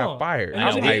 year and he got fired. I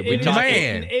was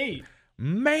like,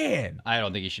 man. I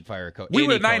don't think he should fire a coach. We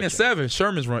were 9-7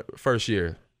 Sherman's first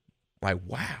year. Like,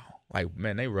 wow. Like,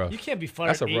 man, they rough. You can't be fired.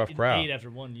 That's a rough crowd. 8 after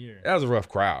 1 year. That was a rough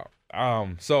crowd.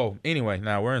 So anyway,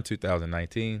 now we're in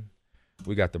 2019.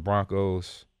 We got the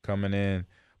Broncos coming in.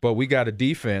 But we got a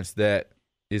defense that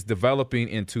is developing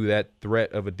into that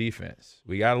threat of a defense.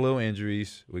 We got a little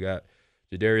injuries. We got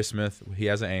Jadarius Smith. He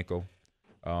has an ankle.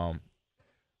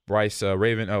 Bryce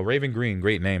Raven Green,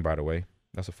 great name, by the way.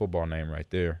 That's a football name right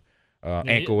there.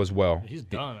 Ankle as well. He's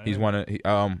done. He's one of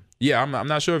I'm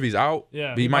not sure if he's out.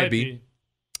 Yeah, but he might be.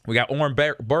 We got Oren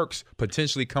Burks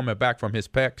potentially coming back from his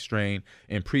pec strain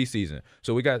in preseason.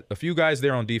 So we got a few guys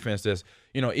there on defense that's,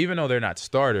 even though they're not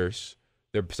starters,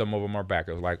 some of them are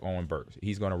backups, like Owen Burks.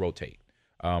 He's going to rotate.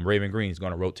 Raven Green is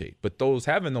going to rotate. But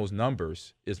having those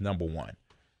numbers is number one.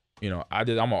 I'm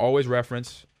gonna always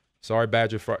reference. Sorry,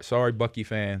 Bucky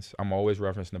fans. I'm always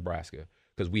reference Nebraska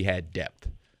because we had depth.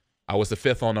 I was the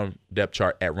 5th on the depth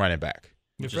chart at running back.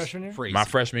 Your freshman year? Crazy. My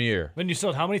freshman year. Then you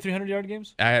still had how many 300-yard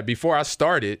games? Before I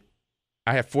started,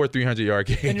 I had 4 300-yard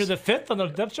games. And you're the 5th on the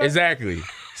depth chart? Exactly.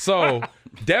 So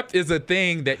depth is a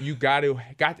thing that you got.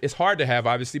 It's hard to have,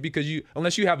 obviously, because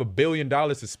unless you have $1 billion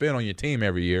to spend on your team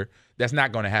every year, that's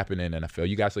not going to happen in the NFL.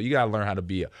 You got to learn how to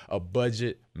be a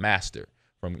budget master.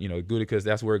 From Gutekunst,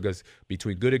 that's where it goes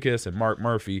between Gutekunst and Mark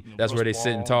Murphy. That's where they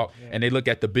sit and talk, and they look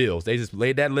at the bills. They just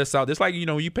laid that list out. It's like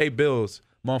you pay bills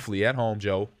monthly at home,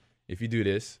 Joe. If you do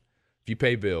this, if you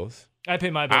pay bills. I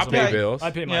pay my bills. I pay bills. I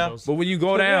pay my bills. But when you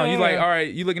go down, you're like, all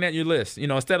right, you're looking at your list.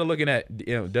 Instead of looking at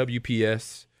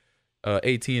WPS,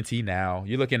 AT&T now,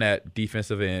 you're looking at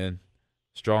defensive end,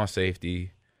 strong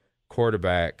safety,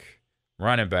 quarterback,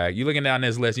 running back. You're looking down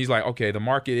this list. He's like, okay, the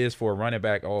market is for a running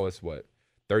back. Oh, it's what?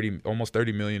 Almost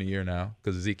 $30 million a year now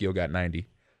because Ezekiel got 90,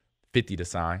 50 to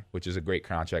sign, which is a great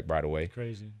contract, by the way.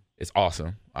 Crazy. It's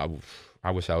awesome.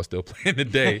 I wish I was still playing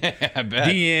today. I bet.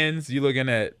 DNs, you're looking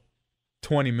at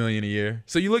 $20 million a year.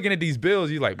 So you're looking at these bills,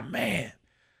 you're like, man.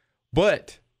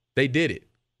 But they did it.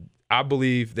 I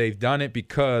believe they've done it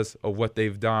because of what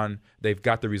they've done. They've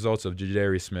got the results of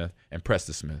Jadarius Smith and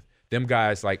Preston Smith. Them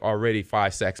guys, like, already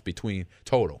 5 sacks between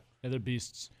total. Yeah, they're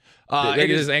beasts.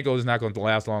 His ankle is not going to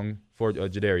last long for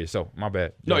Jadarius, so my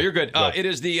bad. No, you're good. It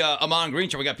is the Ahman Green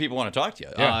Show. We got people who want to talk to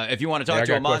you. Yeah. If you want to talk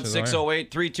to Ahman,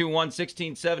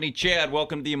 608-321-1670. Chad,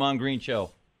 welcome to the Ahman Green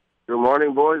Show. Good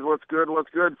morning, boys. What's good?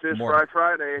 Fish Morning.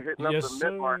 Fry Friday, hitting up Yes, the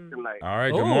mid-mark tonight. All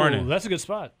right, good morning. That's a good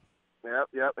spot.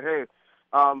 Yep. Hey,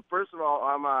 first of all,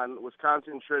 I'm on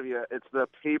Wisconsin trivia. It's the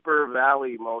Paper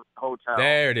Valley Hotel.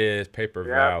 There it is, Paper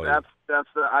Valley. That's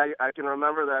the I can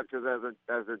remember that because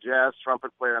as a jazz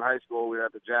trumpet player in high school, we were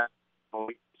at the jazz and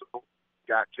we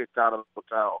got kicked out of the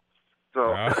hotel.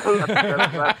 So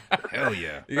Hell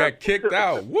yeah. You got kicked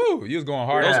out. Woo! You was going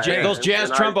hard. Those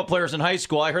jazz trumpet players in high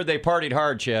school, I heard they partied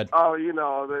hard, Chad. Oh,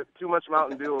 too much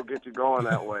Mountain Dew will get you going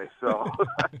that way. So,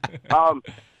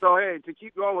 so hey, to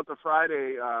keep going with the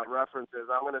Friday references,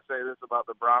 I'm going to say this about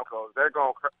the Broncos: they're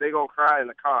going cry in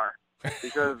the car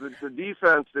because the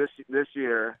defense this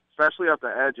year, especially at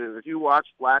the edges. If you watch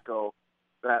Flacco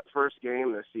that first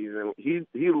game this season, he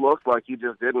looked like he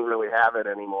just didn't really have it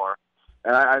anymore.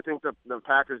 And I think the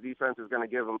Packers defense is going to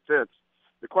give them fits.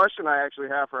 The question I actually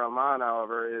have for Ahman,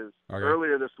 however, is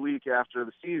earlier this week after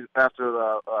the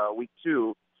week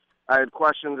 2, I had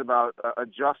questions about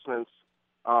adjustments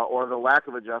or the lack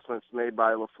of adjustments made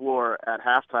by LaFleur at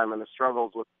halftime and the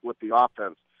struggles with the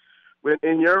offense.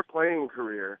 In your playing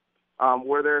career,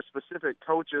 were there specific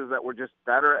coaches that were just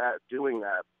better at doing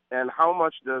that? And how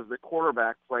much does the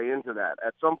quarterback play into that?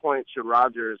 At some point, should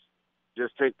Rodgers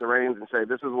just take the reins and say,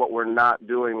 this is what we're not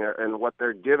doing and what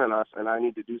they're giving us, and I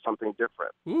need to do something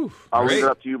different? I'll leave it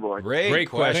up to you, boys. Great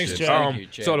question. Thanks, Chad. Thank you,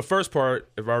 Chad. So the first part,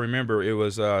 if I remember, it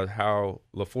was how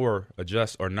LaFleur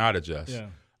adjusts or not adjusts. Yeah.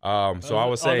 So I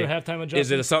would say, halftime is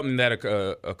it adjustments? something that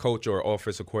a coach or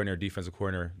offensive coordinator, defensive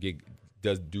coordinator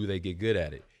do they get good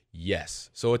at it? Yes.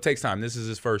 So it takes time. This is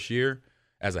his first year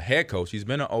as a head coach. He's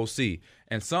been an OC.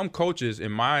 And some coaches,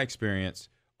 in my experience,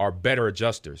 are better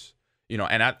adjusters.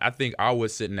 And I think I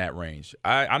would sit in that range.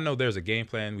 I know there's a game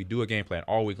plan. We do a game plan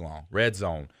all week long. Red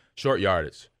zone, short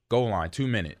yardage, goal line, 2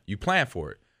 minute. You plan for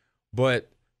it. But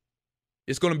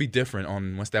it's going to be different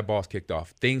once that ball's kicked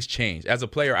off. Things change. As a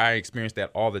player, I experience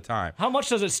that all the time. How much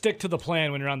does it stick to the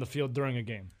plan when you're on the field during a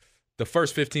game? The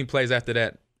first 15 plays after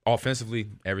that, offensively,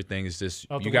 everything is just,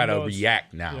 you got to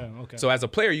react now. Yeah, okay. So as a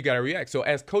player, you got to react. So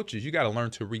as coaches, you got to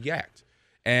learn to react.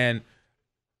 And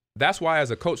that's why as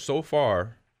a coach so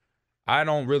far, I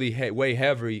don't really weigh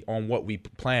heavy on what we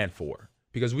plan for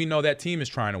because we know that team is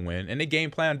trying to win, and they game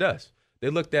planned us. They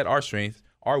looked at our strengths,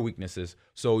 our weaknesses.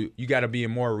 So you got to be a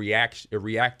more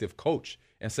reactive coach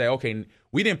and say, okay,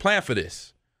 we didn't plan for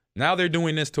this. Now they're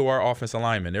doing this to our offensive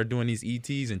linemen. They're doing these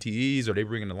ETs and TEs, or they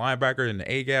bringing the linebacker in the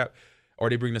A-gap, or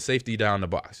they bring the safety down the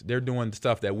box. They're doing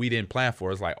stuff that we didn't plan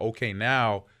for. It's like, okay,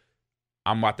 now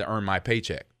I'm about to earn my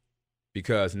paycheck.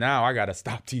 Because now I got to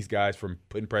stop these guys from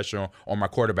putting pressure on my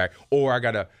quarterback, or I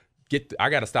got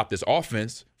to stop this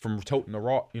offense from toting the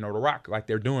rock like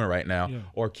they're doing right now,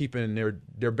 or keeping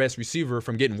their best receiver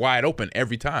from getting wide open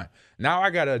every time. Now I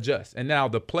got to adjust. And now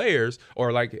the players,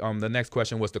 or like the next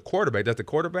question was the quarterback. Does the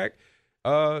quarterback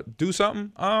do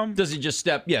something? Does he just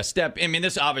step? Yeah, step. I mean,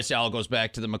 this obviously all goes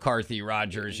back to the McCarthy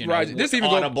Rodgers, this even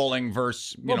audibling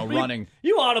versus running.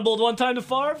 You audibled one time to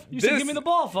Favre. You said, "Give me the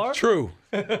ball, Favre." True.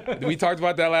 We talked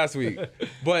about that last week,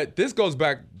 but this goes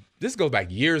back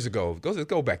years ago. Let's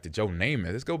go back to Joe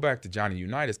Namath. Let's go back to Johnny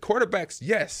Unitas. Quarterbacks,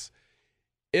 yes.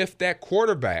 If that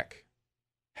quarterback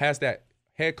has that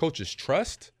head coach's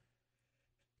trust,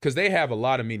 because they have a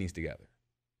lot of meetings together.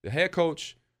 The head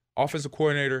coach, offensive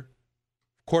coordinator,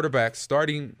 quarterbacks,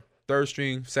 starting third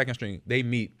string, second string, they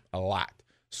meet a lot.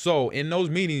 So in those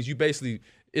meetings,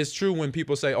 it's true when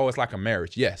people say, oh, it's like a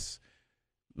marriage. Yes.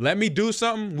 Let me do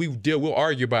something, we'll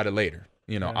argue about it later.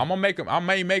 I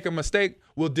may make a mistake,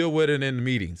 we'll deal with it in the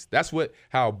meetings. That's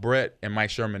how Brett and Mike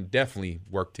Sherman definitely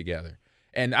work together.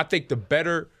 And I think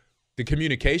the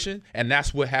communication, and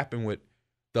that's what happened with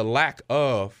the lack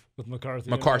of with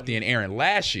McCarthy and Aaron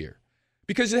last year.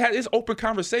 Because it's open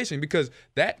conversation, because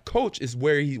that coach is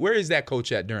where is that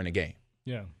coach at during the game?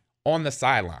 Yeah. On the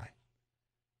sideline.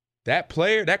 That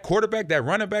player, that quarterback, that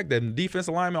running back, that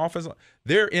defensive lineman, offensive,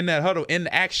 they're in that huddle, in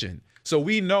action. So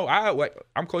we know,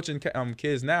 I'm coaching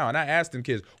kids now, and I asked them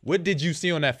kids, what did you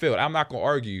see on that field? I'm not going to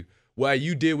argue why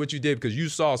you did what you did because you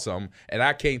saw something, and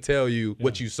I can't tell you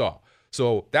what you saw.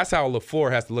 So that's how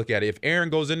LaFleur has to look at it. If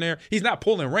Aaron goes in there, he's not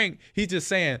pulling rank. He's just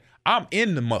saying, I'm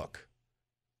in the muck.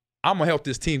 I'm going to help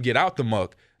this team get out the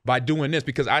muck by doing this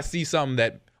because I see something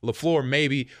that LaFleur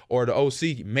maybe or the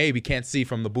OC maybe can't see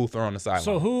from the booth or on the sideline.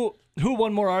 So who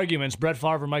won more arguments, Brett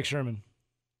Favre or Mike Sherman?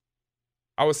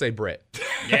 I would say Brett.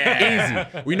 Yeah.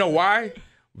 Easy. We know why?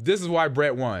 This is why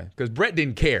Brett won, because Brett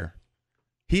didn't care.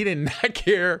 He did not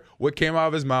care what came out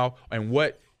of his mouth and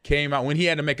what came out when he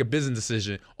had to make a business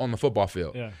decision on the football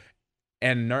field. Yeah.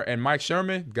 And Mike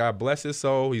Sherman, God bless his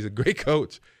soul, he's a great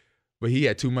coach, but he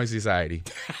had too much anxiety.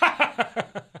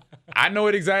 I know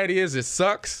what anxiety is. It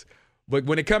sucks. But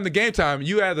when it comes to game time,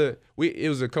 it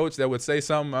was a coach that would say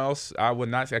something else. I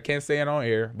can't say it on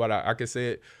air, but I can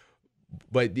say it.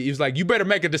 But he was like, you better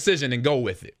make a decision and go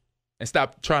with it. And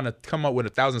stop trying to come up with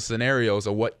 1,000 scenarios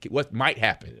of what might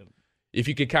happen. If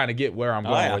you could kind of get where I'm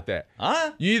going with that.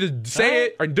 You either say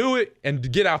it or do it and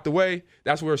get out the way.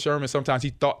 That's where Sherman, sometimes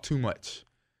he thought too much.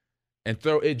 And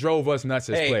it drove us nuts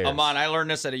as players. Ahman, I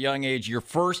learned this at a young age. Your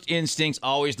first instinct's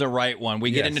always the right one.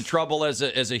 We get into trouble as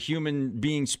a human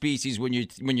being species when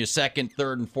you second,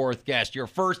 third, and fourth guess. Your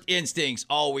first instinct's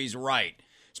always right.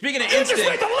 Speaking of instinct,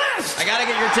 I got to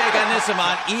get your take on this,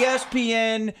 Ahman.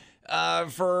 ESPN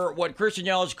for what Christian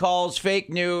Yelich calls fake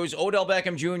news. Odell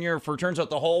Beckham Jr. for turns out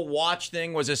the whole watch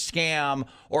thing was a scam.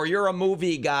 Or you're a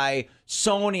movie guy.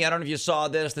 Sony, I don't know if you saw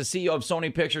this. The CEO of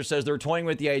Sony Pictures says they're toying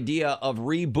with the idea of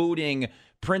rebooting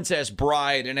Princess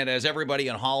Bride, and it has everybody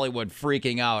in Hollywood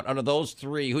freaking out. Out of those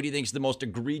three, who do you think is the most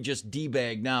egregious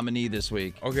D-bag nominee this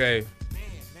week? Okay.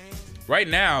 Right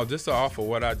now, just off of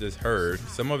what I just heard,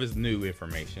 some of it's new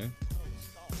information.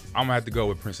 I'm gonna have to go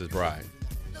with Princess Bride.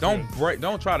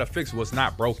 Don't try to fix what's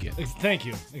not broken. Thank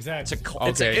you. Exactly. That's a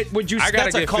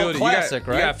cult classic,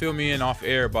 right? You gotta fill me in off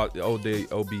air about the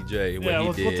OBJ,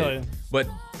 what he did. We'll tell you. But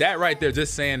that right there,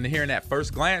 just hearing that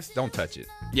first glance, don't touch it.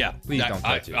 Yeah, please don't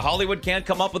touch it. Hollywood can't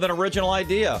come up with an original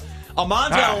idea. Ahman's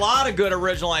got a lot of good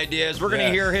original ideas. We're going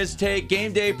to hear his take.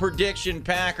 Game day prediction,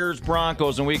 Packers,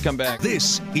 Broncos, and we come back.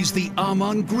 This is the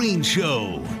Ahman Green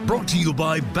Show, brought to you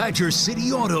by Badger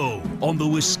City Auto on the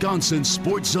Wisconsin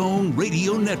Sports Zone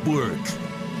Radio Network.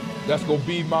 That's going to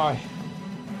be my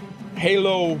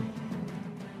Halo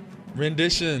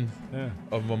rendition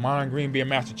of Ahman Green being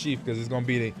Master Chief, because it's going to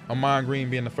be the Ahman Green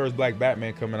being the first black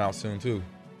Batman coming out soon, too.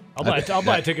 I'll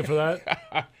buy a ticket for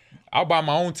that. I'll buy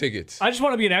my own tickets. I just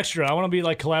want to be an extra. I want to be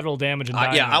like collateral damage and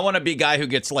I want to be a guy who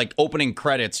gets like opening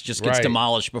credits just gets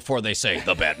demolished before they say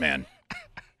the Batman.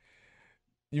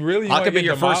 You really? I could be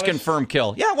your first confirmed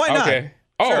kill. Yeah, why not? Okay.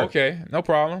 Oh, okay. No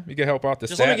problem. You can help out the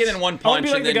just stats. Let me get in one punch. I want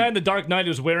to be like the guy in The Dark Knight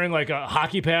who's wearing like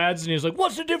hockey pads, and he's like,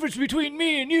 "What's the difference between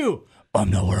me and you?" I'm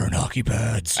not wearing hockey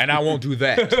pads. And I won't do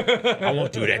that. I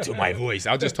won't do that to my voice.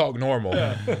 I'll just talk normal.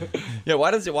 Yeah.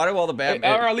 Why do all the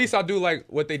Batman? Or at least I'll do like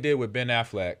what they did with Ben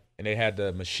Affleck, and they had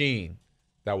the machine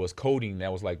that was coding, that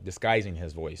was like disguising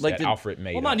his voice, like that Alfred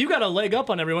made. Hold on, you got a leg up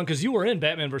on everyone because you were in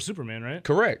Batman vs Superman, right?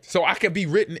 Correct. So I could be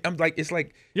written. I'm like, it's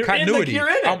like you're continuity. You're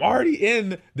in it. I'm already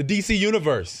in the DC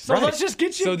universe. So let's just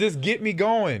get you. So just get me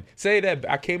going. Say that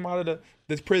I came out of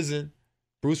this prison.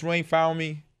 Bruce Wayne found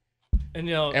me. And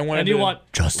you want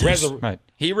justice. Right.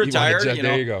 He retired.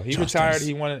 There you go. He retired.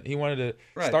 He wanted to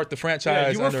start the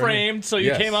franchise. Yeah, you were framed, so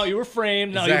you came out. You were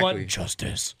framed. Now you want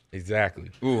justice. Exactly.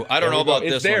 Ooh, I don't know about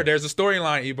this. It's there. There's a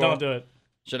storyline, Ebo. Don't do it.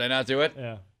 Should I not do it?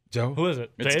 Yeah. Joe? Who is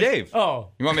it? It's Dave. Oh.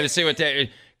 You want me to see what Dave?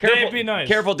 Careful, Dave, be nice.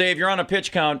 Careful, Dave. You're on a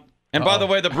pitch count. And by the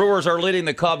way, the Brewers are leading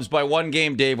the Cubs by 1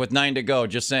 game, Dave, with 9 to go.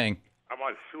 Just saying. I'm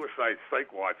on suicide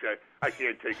psych watch. I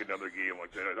can't take another game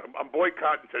like that. I'm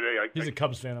boycotting today. He's a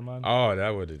Cubs fan, I'm on. Oh,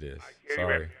 that's what it is.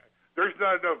 Sorry. There's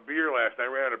not enough beer last night. I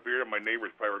ran out of beer, and my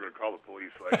neighbors probably were going to call the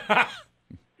police. Like,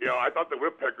 I thought the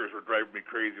woodpeckers were driving me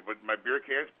crazy, but my beer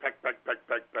cans, peck.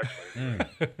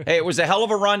 Hey, it was a hell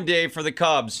of a run, Dave, for the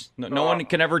Cubs. No one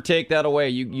can ever take that away.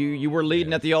 You were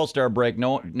leading at the All-Star break.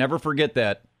 No, never forget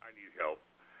that. I need help.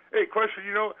 Hey, question.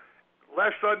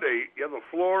 Last Sunday, you had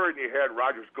LaFleur and you had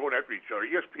Rogers going after each other.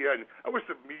 ESPN, I wish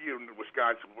the media in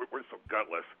Wisconsin weren't so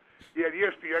gutless. You had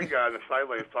ESPN guy on the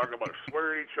sidelines talking about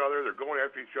swearing at each other. They're going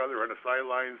after each other on the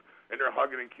sidelines, and they're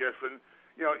hugging and kissing.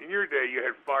 In your day, you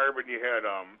had Favre and you had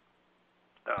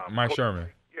Mike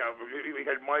Sherman. Yeah, we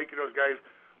had Mike and those guys.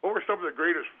 What were some of the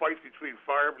greatest fights between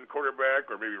Favre and the quarterback,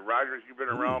 or maybe Rogers? You've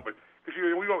been around, but because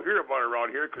we don't hear about it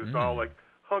around here because it's all like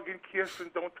hug and kiss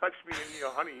and don't touch me and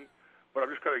honey. But I'm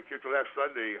just kind of curious. Last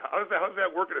Sunday, how does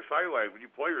that work at a sideline when you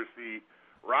players see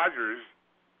Rogers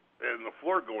and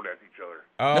LaFleur going at each other?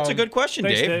 That's a good question,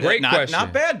 thanks, Dave. Great question.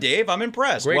 Not bad, Dave. I'm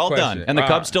impressed. Great well question. done. And the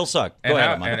Cubs still suck. Go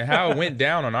ahead, and how it went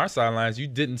down on our sidelines, you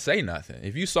didn't say nothing.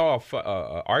 If you saw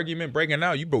an argument breaking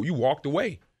out, you walked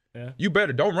away. Yeah. You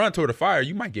better don't run toward the fire.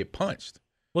 You might get punched.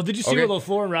 Well, did you see with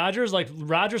LaFleur and Rogers? Like,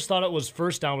 Rogers thought it was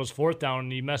first down, was fourth down,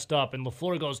 and he messed up. And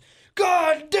LaFleur goes,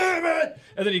 "God damn it!"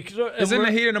 And then it's in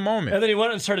the heat of the moment. And then he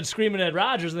went and started screaming at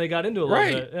Rogers, and they got into it a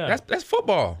little bit. Yeah. That's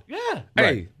football. Yeah.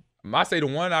 Hey, I say the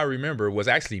one I remember was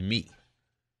actually me.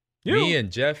 Me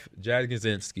and Jeff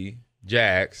Jaginski,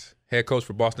 Jags, head coach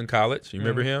for Boston College. You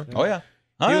remember him? Oh, yeah.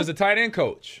 He was a tight end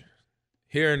coach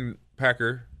here in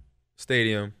Packer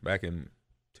Stadium back in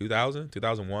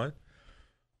 2001.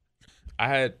 I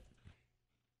had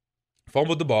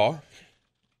fumbled the ball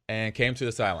and came to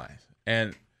the sidelines.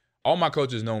 And all my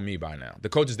coaches know me by now. The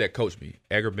coaches that coach me,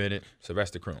 Edgar Bennett,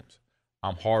 Sylvester Crooms.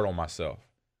 I'm hard on myself.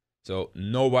 So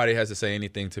nobody has to say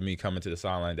anything to me coming to the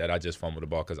sideline that I just fumbled the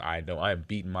ball, because I know I am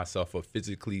beating myself up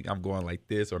physically. I'm going like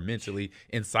this, or mentally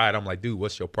inside. I'm like, dude,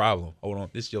 what's your problem? Hold on.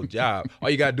 This is your job. All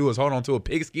you got to do is hold on to a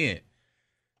pigskin.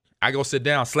 I go sit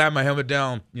down, slap my helmet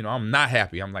down. I'm not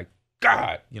happy. I'm like,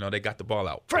 God, they got the ball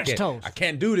out. French toast. I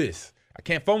can't do this. I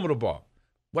can't fumble the ball.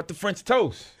 What the French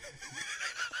toast?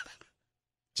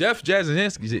 Jeff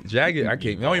Jasinski, Jagged, I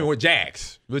don't even want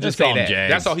Jags. We'll just say that.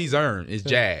 That's all he's earned is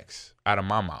Jags out of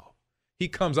my mouth. He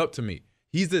comes up to me.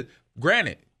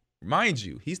 Granted, mind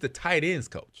you, he's the tight ends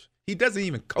coach. He doesn't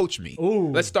even coach me.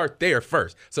 Ooh. Let's start there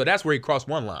first. So that's where he crossed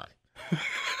one line.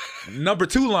 Number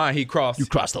 2 line he crossed. You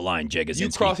crossed the line,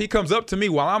 Jasinski. He comes up to me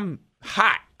while I'm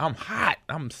hot.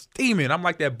 I'm steaming. I'm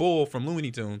like that bull from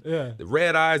Looney Tunes. Yeah. The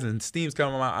red eyes and steam's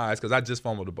coming out of my eyes because I just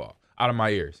fumbled the ball out of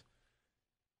my ears.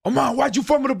 Ahman, why'd you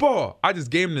fumble the ball? I just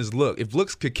gave him this look. If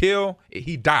looks could kill,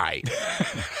 he died.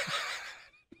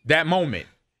 That moment.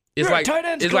 It's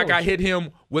like I hit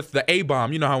him with the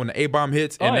A-bomb. You know how when the A-bomb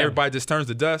hits and everybody just turns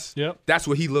to dust? Yep. That's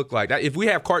what he looked like. If we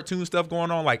have cartoon stuff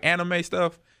going on, like anime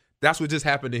stuff, that's what just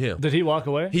happened to him. Did he walk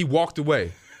away? He walked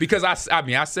away. Because I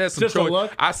said some Just a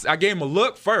look? I gave him a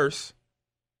look first.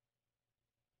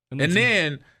 And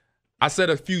then I said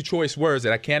a few choice words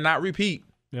that I cannot repeat.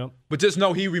 Yep. But just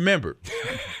know he remembered.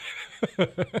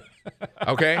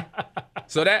 Okay?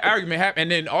 So that argument happened.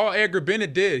 And then all Edgar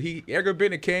Bennett did, Edgar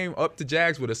Bennett came up to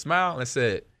Jags with a smile and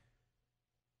said,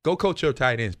 go coach your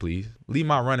tight ends, please. Leave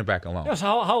my running back alone. Yes,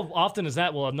 how often is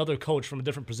that? Will another coach from a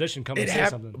different position come and say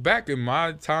something? Back in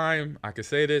my time, I could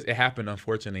say this, it happened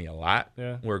unfortunately a lot.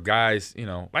 Yeah. Where guys,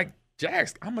 like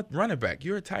Jags, I'm a running back.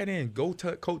 You're a tight end. Go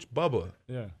to Coach Bubba.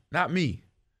 Yeah. Not me.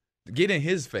 Get in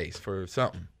his face for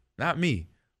something. Not me.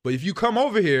 But if you come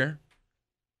over here,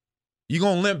 you're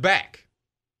going to limp back.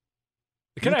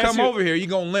 Over here, you're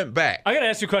going to limp back. I got to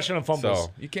ask you a question on fumbles.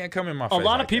 So you can't come in my face. A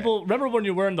lot of people, remember when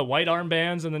you're wearing the white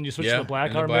armbands and then you switch to the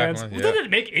black armbands? Did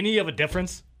it make any of a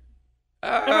difference?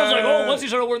 Everyone's like, once you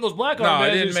started wearing those black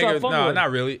armbands, you start fumbling. No, not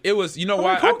really. It was,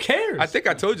 why? Who cares? I think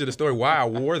I told you the story why I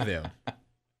wore them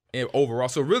overall.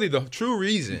 So really the true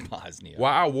reason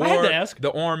why I wore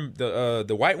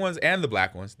the white ones and the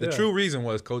black ones, the true reason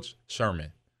was Coach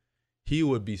Sherman. He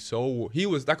was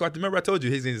like, remember I told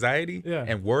you his anxiety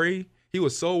and worry. He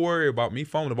was so worried about me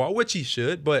fumbling the ball, which he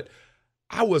should, but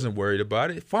I wasn't worried about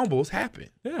it. Fumbles happen.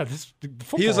 Yeah,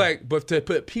 he was like, but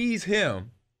to appease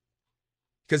him,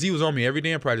 because he was on me every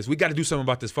day in practice, we got to do something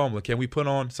about this fumbling. Can we put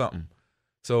on something?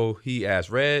 So he asked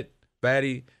Red,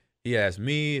 Batty, he asked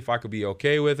me if I could be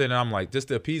okay with it, and I'm like, just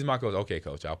to appease my coach, okay,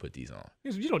 coach, I'll put these on.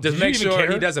 Just make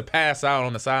sure he doesn't pass out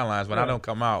on the sidelines when I don't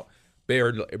come out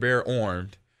bare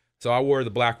armed. So I wore the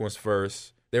black ones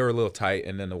first. They were a little tight,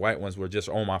 and then the white ones were just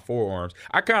on my forearms.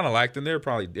 I kind of liked them. They're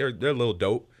a little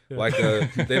dope. Yeah. Like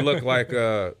they look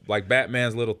like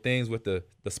Batman's little things with the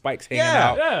spikes hanging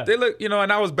out. Yeah. They look, and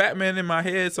I was Batman in my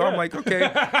head, so I'm like,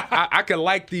 okay, I could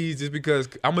like these just because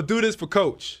I'm gonna do this for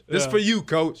Coach. This for you,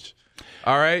 Coach.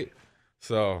 All right.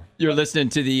 So you're listening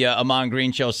to the Ahman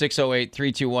Green Show,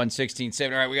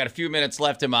 608-321-1670. All right, we got a few minutes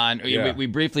left, Ahman. Yeah. We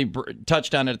briefly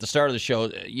touched on it at the start of the show.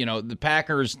 The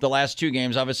Packers, the last 2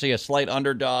 games, obviously a slight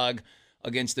underdog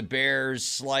against the Bears,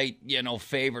 slight,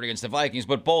 favorite against the Vikings,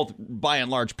 but both by and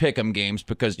large pick-em games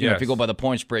because if you go by the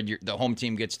point spread, the home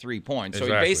team gets 3 points. So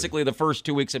basically the first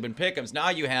 2 weeks have been pick-ems. Now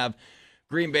you have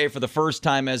Green Bay for the first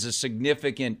time as a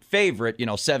significant favorite,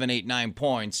 7, 8, 9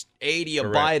 points. A, do you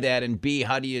buy that? And B,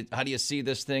 how do you see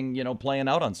this thing, playing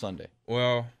out on Sunday?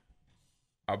 Well,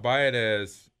 I buy it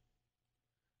as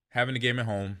having the game at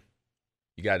home.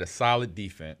 You got a solid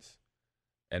defense.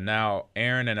 And now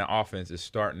Aaron and the offense is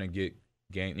starting to get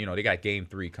game. They got game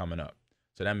 3 coming up.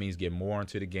 So that means get more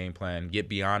into the game plan, get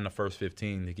beyond the first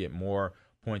 15 to get more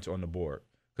points on the board.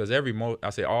 Because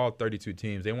all 32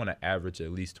 teams, they want to average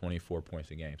at least 24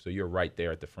 points a game. So you're right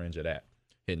there at the fringe of that,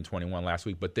 hitting 21 last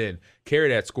week. But then carry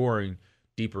that scoring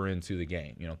deeper into the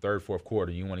game. Third, fourth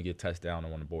quarter, you want to get touchdown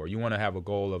on the board. You want to have a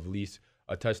goal of at least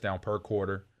a touchdown per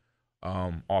quarter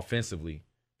offensively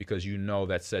because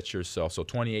that sets yourself. So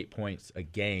 28 points a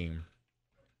game,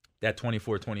 that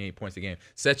 24, 28 points a game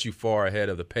sets you far ahead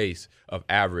of the pace of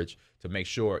average to make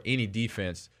sure any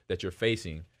defense that you're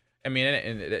facing, and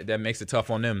that makes it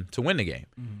tough on them to win the game.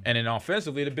 Mm-hmm. And then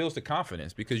offensively, it builds the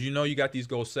confidence because you got these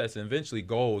goal sets, and eventually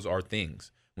goals are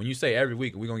things. When you say every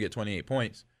week we're going to get 28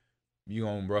 points, you're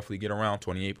going to roughly get around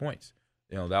 28 points.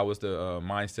 That was the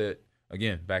mindset,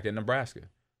 again, back in Nebraska.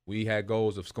 We had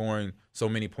goals of scoring so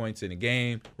many points in a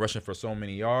game, rushing for so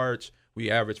many yards.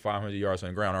 We averaged 500 yards on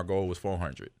the ground. Our goal was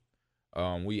 400.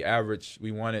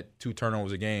 We wanted 2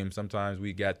 turnovers a game. Sometimes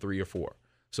we got 3 or 4.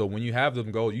 So when you have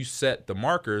them goals, you set the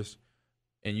markers,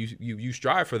 and you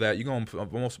strive for that. You're going to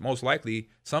most likely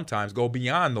sometimes go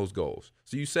beyond those goals.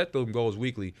 So you set those goals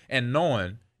weekly, and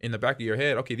knowing in the back of your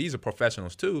head, okay, these are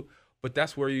professionals too, but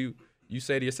that's where you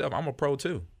say to yourself, I'm a pro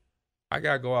too. I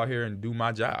got to go out here and do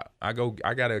my job. I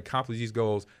got to accomplish these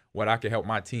goals, what I can help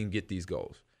my team get these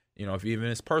goals. If even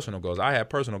it's personal goals. I had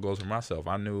personal goals for myself.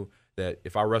 I knew that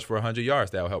if I rushed for 100 yards,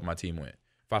 that would help my team win.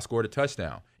 If I scored a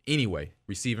touchdown, anyway,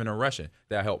 receiving or rushing,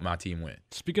 that helped my team win.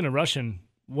 Speaking of rushing,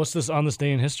 what's this on this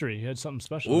day in history? You had something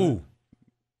special. Ooh. Right?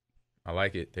 I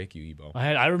like it. Thank you, Ebo.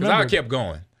 I remember. Because I kept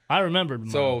going. I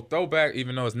remembered. So throwback,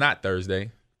 even though it's not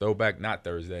Thursday. Throwback, not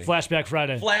Thursday. Flashback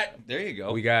Friday. There you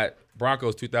go. We got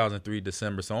Broncos 2003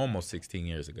 December, so almost 16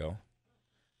 years ago,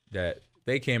 that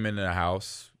they came into the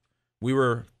house. We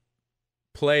were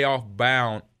playoff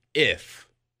bound if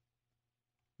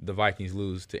the Vikings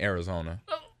lose to Arizona,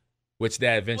 which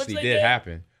that eventually did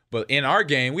happen. But in our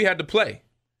game, we had to play.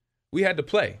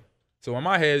 So in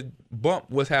my head, bump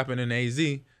what's happening in AZ.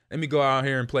 Let me go out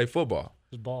here and play football.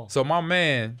 Ball. So my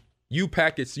man,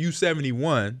 U-Packets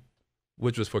U71,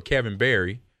 which was for Kevin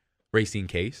Berry, Racing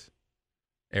Case,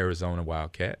 Arizona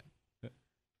Wildcat.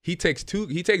 He takes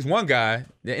one guy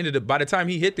that ended up, by the time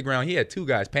he hit the ground, he had 2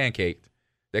 guys pancaked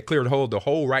that cleared the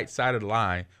whole right side of the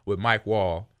line with Mike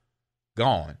Wall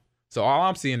gone. So all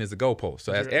I'm seeing is the goalpost.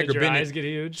 So did your eyes get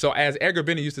huge? So as Edgar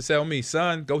Bennett used to tell me,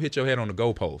 son, go hit your head on the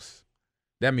goalpost.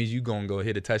 That means you gonna go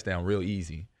hit a touchdown real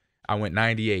easy. I went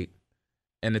 98.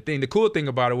 And the cool thing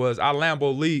about it was I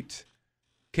Lambo leaped,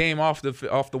 came off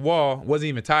the wall, wasn't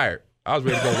even tired. I was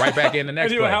ready to go right back in the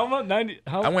next play. How much?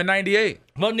 I went 98.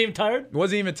 Wasn't even tired?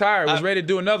 Wasn't even tired. Was ready to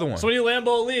do another one. So when you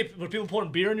Lambo leap, were people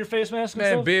pouring beer in your face mask and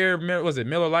stuff? Beer, was it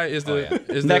Miller Lite? I'm going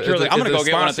to go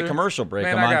get one at the commercial break.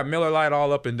 Man, I got Miller Lite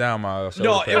all up and down my shoulder.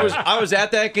 No, I was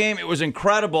at that game. It was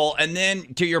incredible. And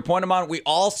then, to your point, Ahman, we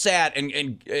all sat,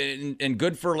 and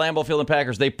good for Lambeau Field and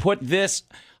Packers. They put this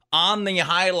on the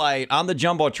highlight, on the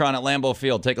Jumbotron at Lambeau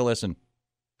Field. Take a listen.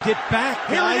 Get back,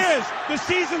 guys. Here it is. The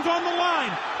season's on the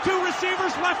line. 2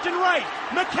 receivers left and right.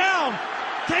 McCown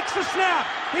takes the snap.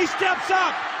 He steps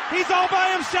up. He's all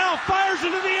by himself. Fires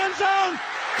into the end zone.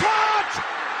 Caught!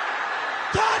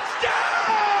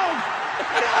 Touchdown!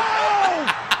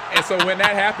 No! And so when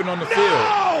that happened on the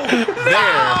field, the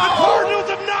Cardinals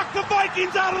have knocked the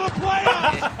Vikings out of the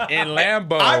playoffs. In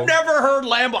Lambeau. I've never heard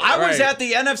Lambeau. I was at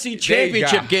the NFC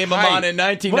Championship game, Ahman, in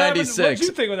 1996. What did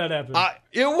you think when that happened?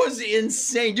 It was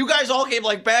insane. You guys all came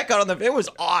back out on it was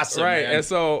awesome, right? Man. And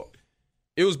so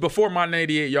it was before my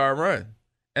 98-yard run.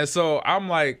 And so I'm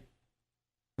like,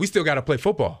 we still got to play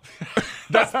football.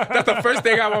 that's the first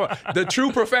thing I want. The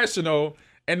true professional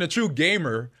and the true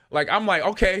gamer, I'm like,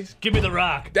 okay. Give me the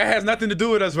rock. That has nothing to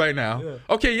do with us right now. Yeah.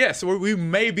 Okay, yes, we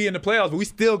may be in the playoffs, but we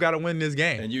still got to win this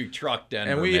game. And you trucked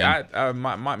Denver,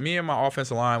 and me and my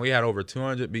offensive line, we had over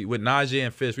 200. With Najee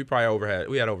and Fish, we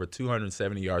had over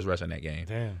 270 yards rushing that game.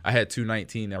 Damn. I had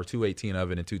 219 or 218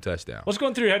 of it and 2 touchdowns. What's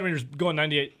going through your head when you're going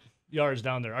 98 yards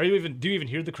down there? Do you even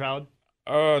hear the crowd?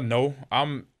 No.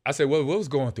 I say, what was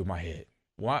going through my head?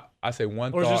 I say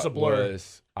one thought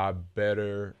was, I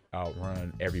better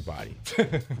outrun everybody.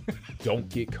 Don't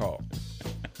get caught.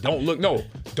 Don't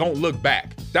look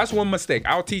back. That's one mistake.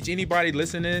 I'll teach anybody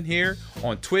listening here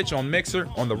on Twitch, on Mixer,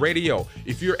 on the radio.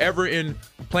 If you're ever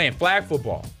playing flag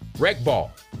football, rec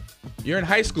ball, you're in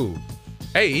high school.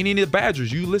 Hey, any of the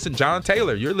Badgers, you listen, John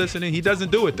Taylor, you're listening. He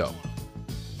doesn't do it though.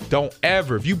 Don't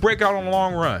ever, if you break out on a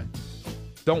long run,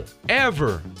 don't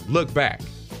ever look back.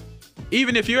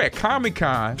 Even if you're at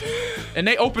Comic-Con and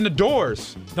they open the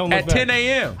doors at 10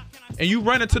 a.m. and you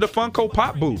run into the Funko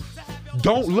Pop booth,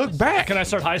 don't look back. Can I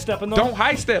start high-stepping though? Don't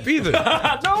high-step either.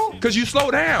 No. Because you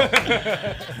slow down.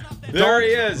 There he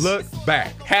is. Look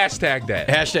back. Hashtag that.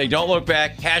 Hashtag don't look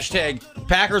back. Hashtag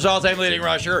Packers all-time leading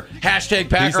rusher. Hashtag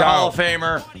Packer Hall of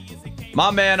Famer.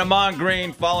 My man, Ahman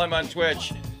Green. Follow him on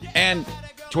Twitch and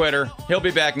Twitter. He'll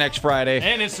be back next Friday.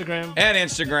 And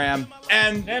Instagram.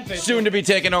 And soon to be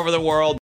taking over the world.